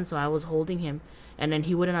 his son, so I was holding him. And then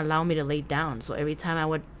he wouldn't allow me to lay down. So every time I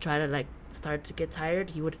would try to start to get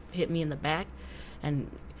tired, he would hit me in the back.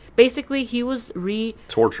 And basically he was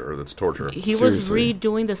torture. That's torture. He Seriously. Was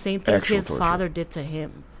redoing the same things his father did to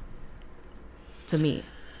him. To me.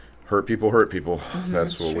 Hurt people hurt people.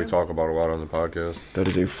 That's what we talk about a lot on the podcast. That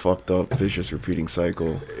is a fucked up, vicious, repeating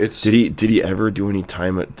cycle. Did he ever do any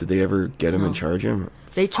time? Did they ever get him and charge him?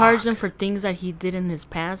 They charged him for things that he did in his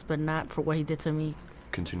past, but not for what he did to me.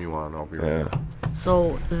 Continue on. I'll be right back.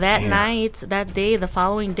 So that night, that day, the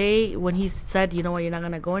following day, when he said, you know what, you're not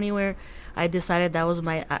gonna go anywhere, I decided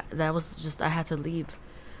I had to leave.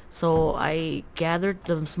 So I gathered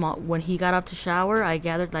when he got up to shower, I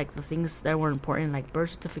gathered the things that were important, like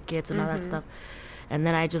birth certificates and all that stuff. And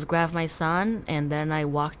then I just grabbed my son, and then I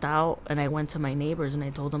walked out, and I went to my neighbors, and I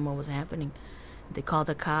told them what was happening. They called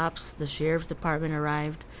the cops, the sheriff's department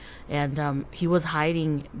arrived, and he was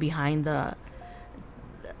hiding behind the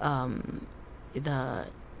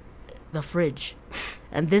fridge.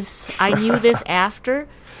 And I knew this after,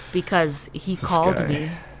 because he called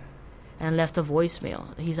me and left a voicemail.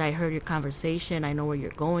 I heard your conversation. I know where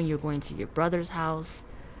you're going. You're going to your brother's house.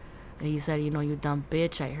 And he said, you dumb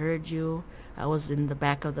bitch, I heard you. I was in the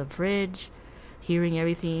back of the fridge, hearing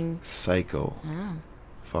everything. Psycho. Yeah.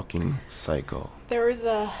 Fucking psycho. There was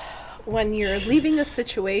when you're leaving a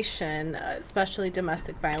situation, especially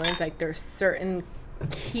domestic violence, there's certain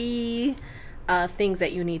key things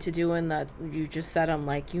that you need to do, and that you just said them,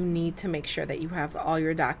 you need to make sure that you have all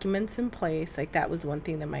your documents in place. That was one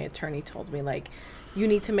thing that my attorney told me, you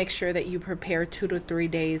need to make sure that you prepare 2 to 3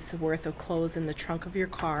 days worth of clothes in the trunk of your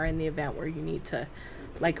car in the event where you need to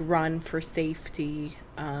run for safety,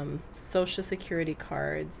 social security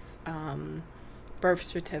cards, birth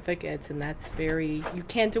certificates, and you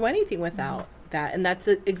can't do anything without that. And that's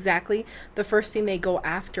exactly the first thing they go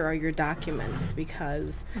after are your documents,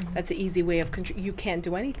 because that's an easy way of you can't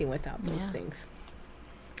do anything without those things.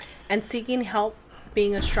 And seeking help,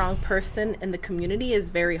 being a strong person in the community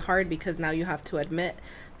is very hard, because now you have to admit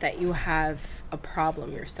that you have a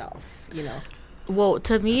problem yourself, Well,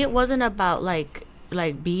 to me it wasn't about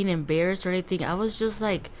being embarrassed or anything. I was just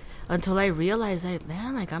until I realized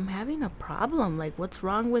I'm having a problem. What's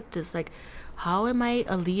wrong with this? How am I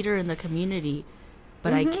a leader in the community,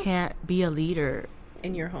 but I can't be a leader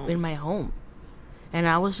in your home, in my home? And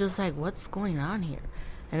I was just what's going on here?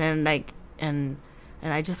 And then and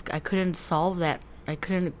I couldn't solve that. I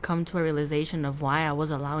couldn't come to a realization of why I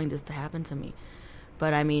was allowing this to happen to me.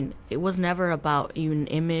 But it was never about an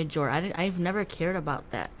image, or I've never cared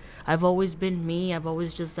about that. I've always been me. I've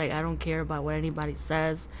always just I don't care about what anybody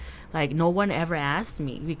says. No one ever asked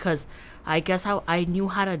me, because I guess I knew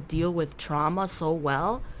how to deal with trauma so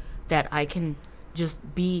well that I can just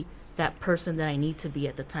be that person that I need to be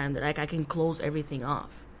at the time, that I can close everything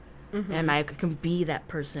off. And I can be that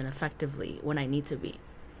person effectively when I need to be.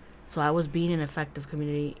 So I was being an effective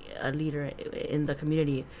community leader in the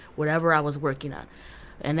community, whatever I was working on.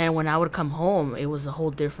 And then when I would come home, it was a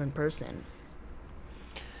whole different person.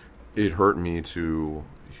 It hurt me to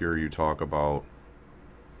hear you talk about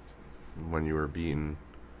when you were beaten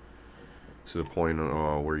to the point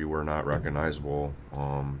where you were not recognizable,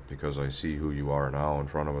 because I see who you are now in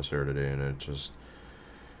front of us here today, and it just,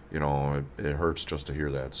 it hurts just to hear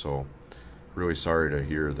that. So really sorry to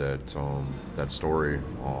hear that that story,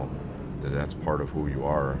 that's part of who you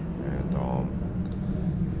are, and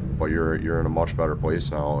but you're in a much better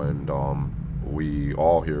place now, and we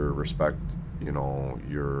all here respect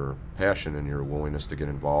your passion and your willingness to get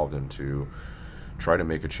involved and to try to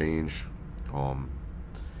make a change.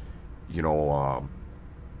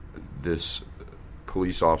 This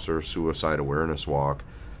police officer suicide awareness walk,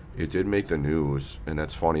 it did make the news, and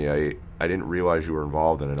that's funny. I didn't realize you were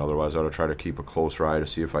involved in it. Otherwise, I would try to keep a closer eye to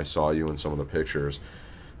see if I saw you in some of the pictures,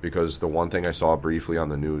 because the one thing I saw briefly on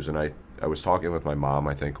the news, and I was talking with my mom,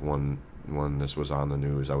 I think, when this was on the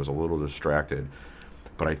news, I was a little distracted,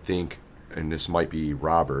 But I think, and this might be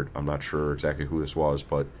Robert, I'm not sure exactly who this was,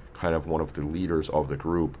 but kind of one of the leaders of the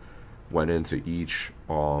group went into each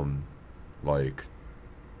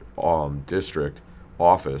district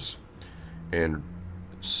office and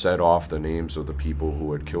set off the names of the people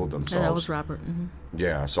who had killed themselves. Yeah, that was Robert. Mm-hmm.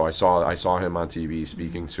 Yeah, so I saw him on TV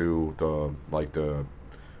speaking to the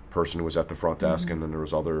person who was at the front desk, and then there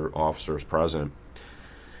was other officers present.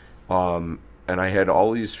 And I had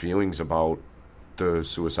all these feelings about the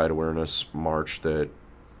suicide awareness march that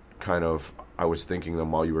kind of, I was thinking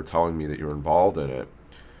them while you were telling me that you were involved in it.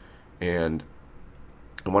 And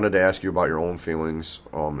I wanted to ask you about your own feelings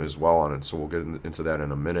as well on it, so we'll get into that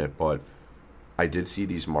in a minute. But I did see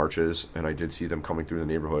these marches, and I did see them coming through the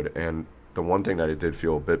neighborhood, and the one thing that I did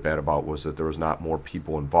feel a bit bad about was that there was not more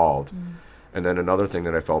people involved. And then another thing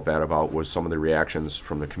that I felt bad about was some of the reactions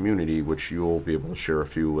from the community, which you'll be able to share a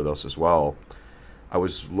few with us as well. I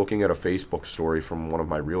was looking at a Facebook story from one of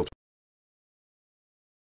my realtors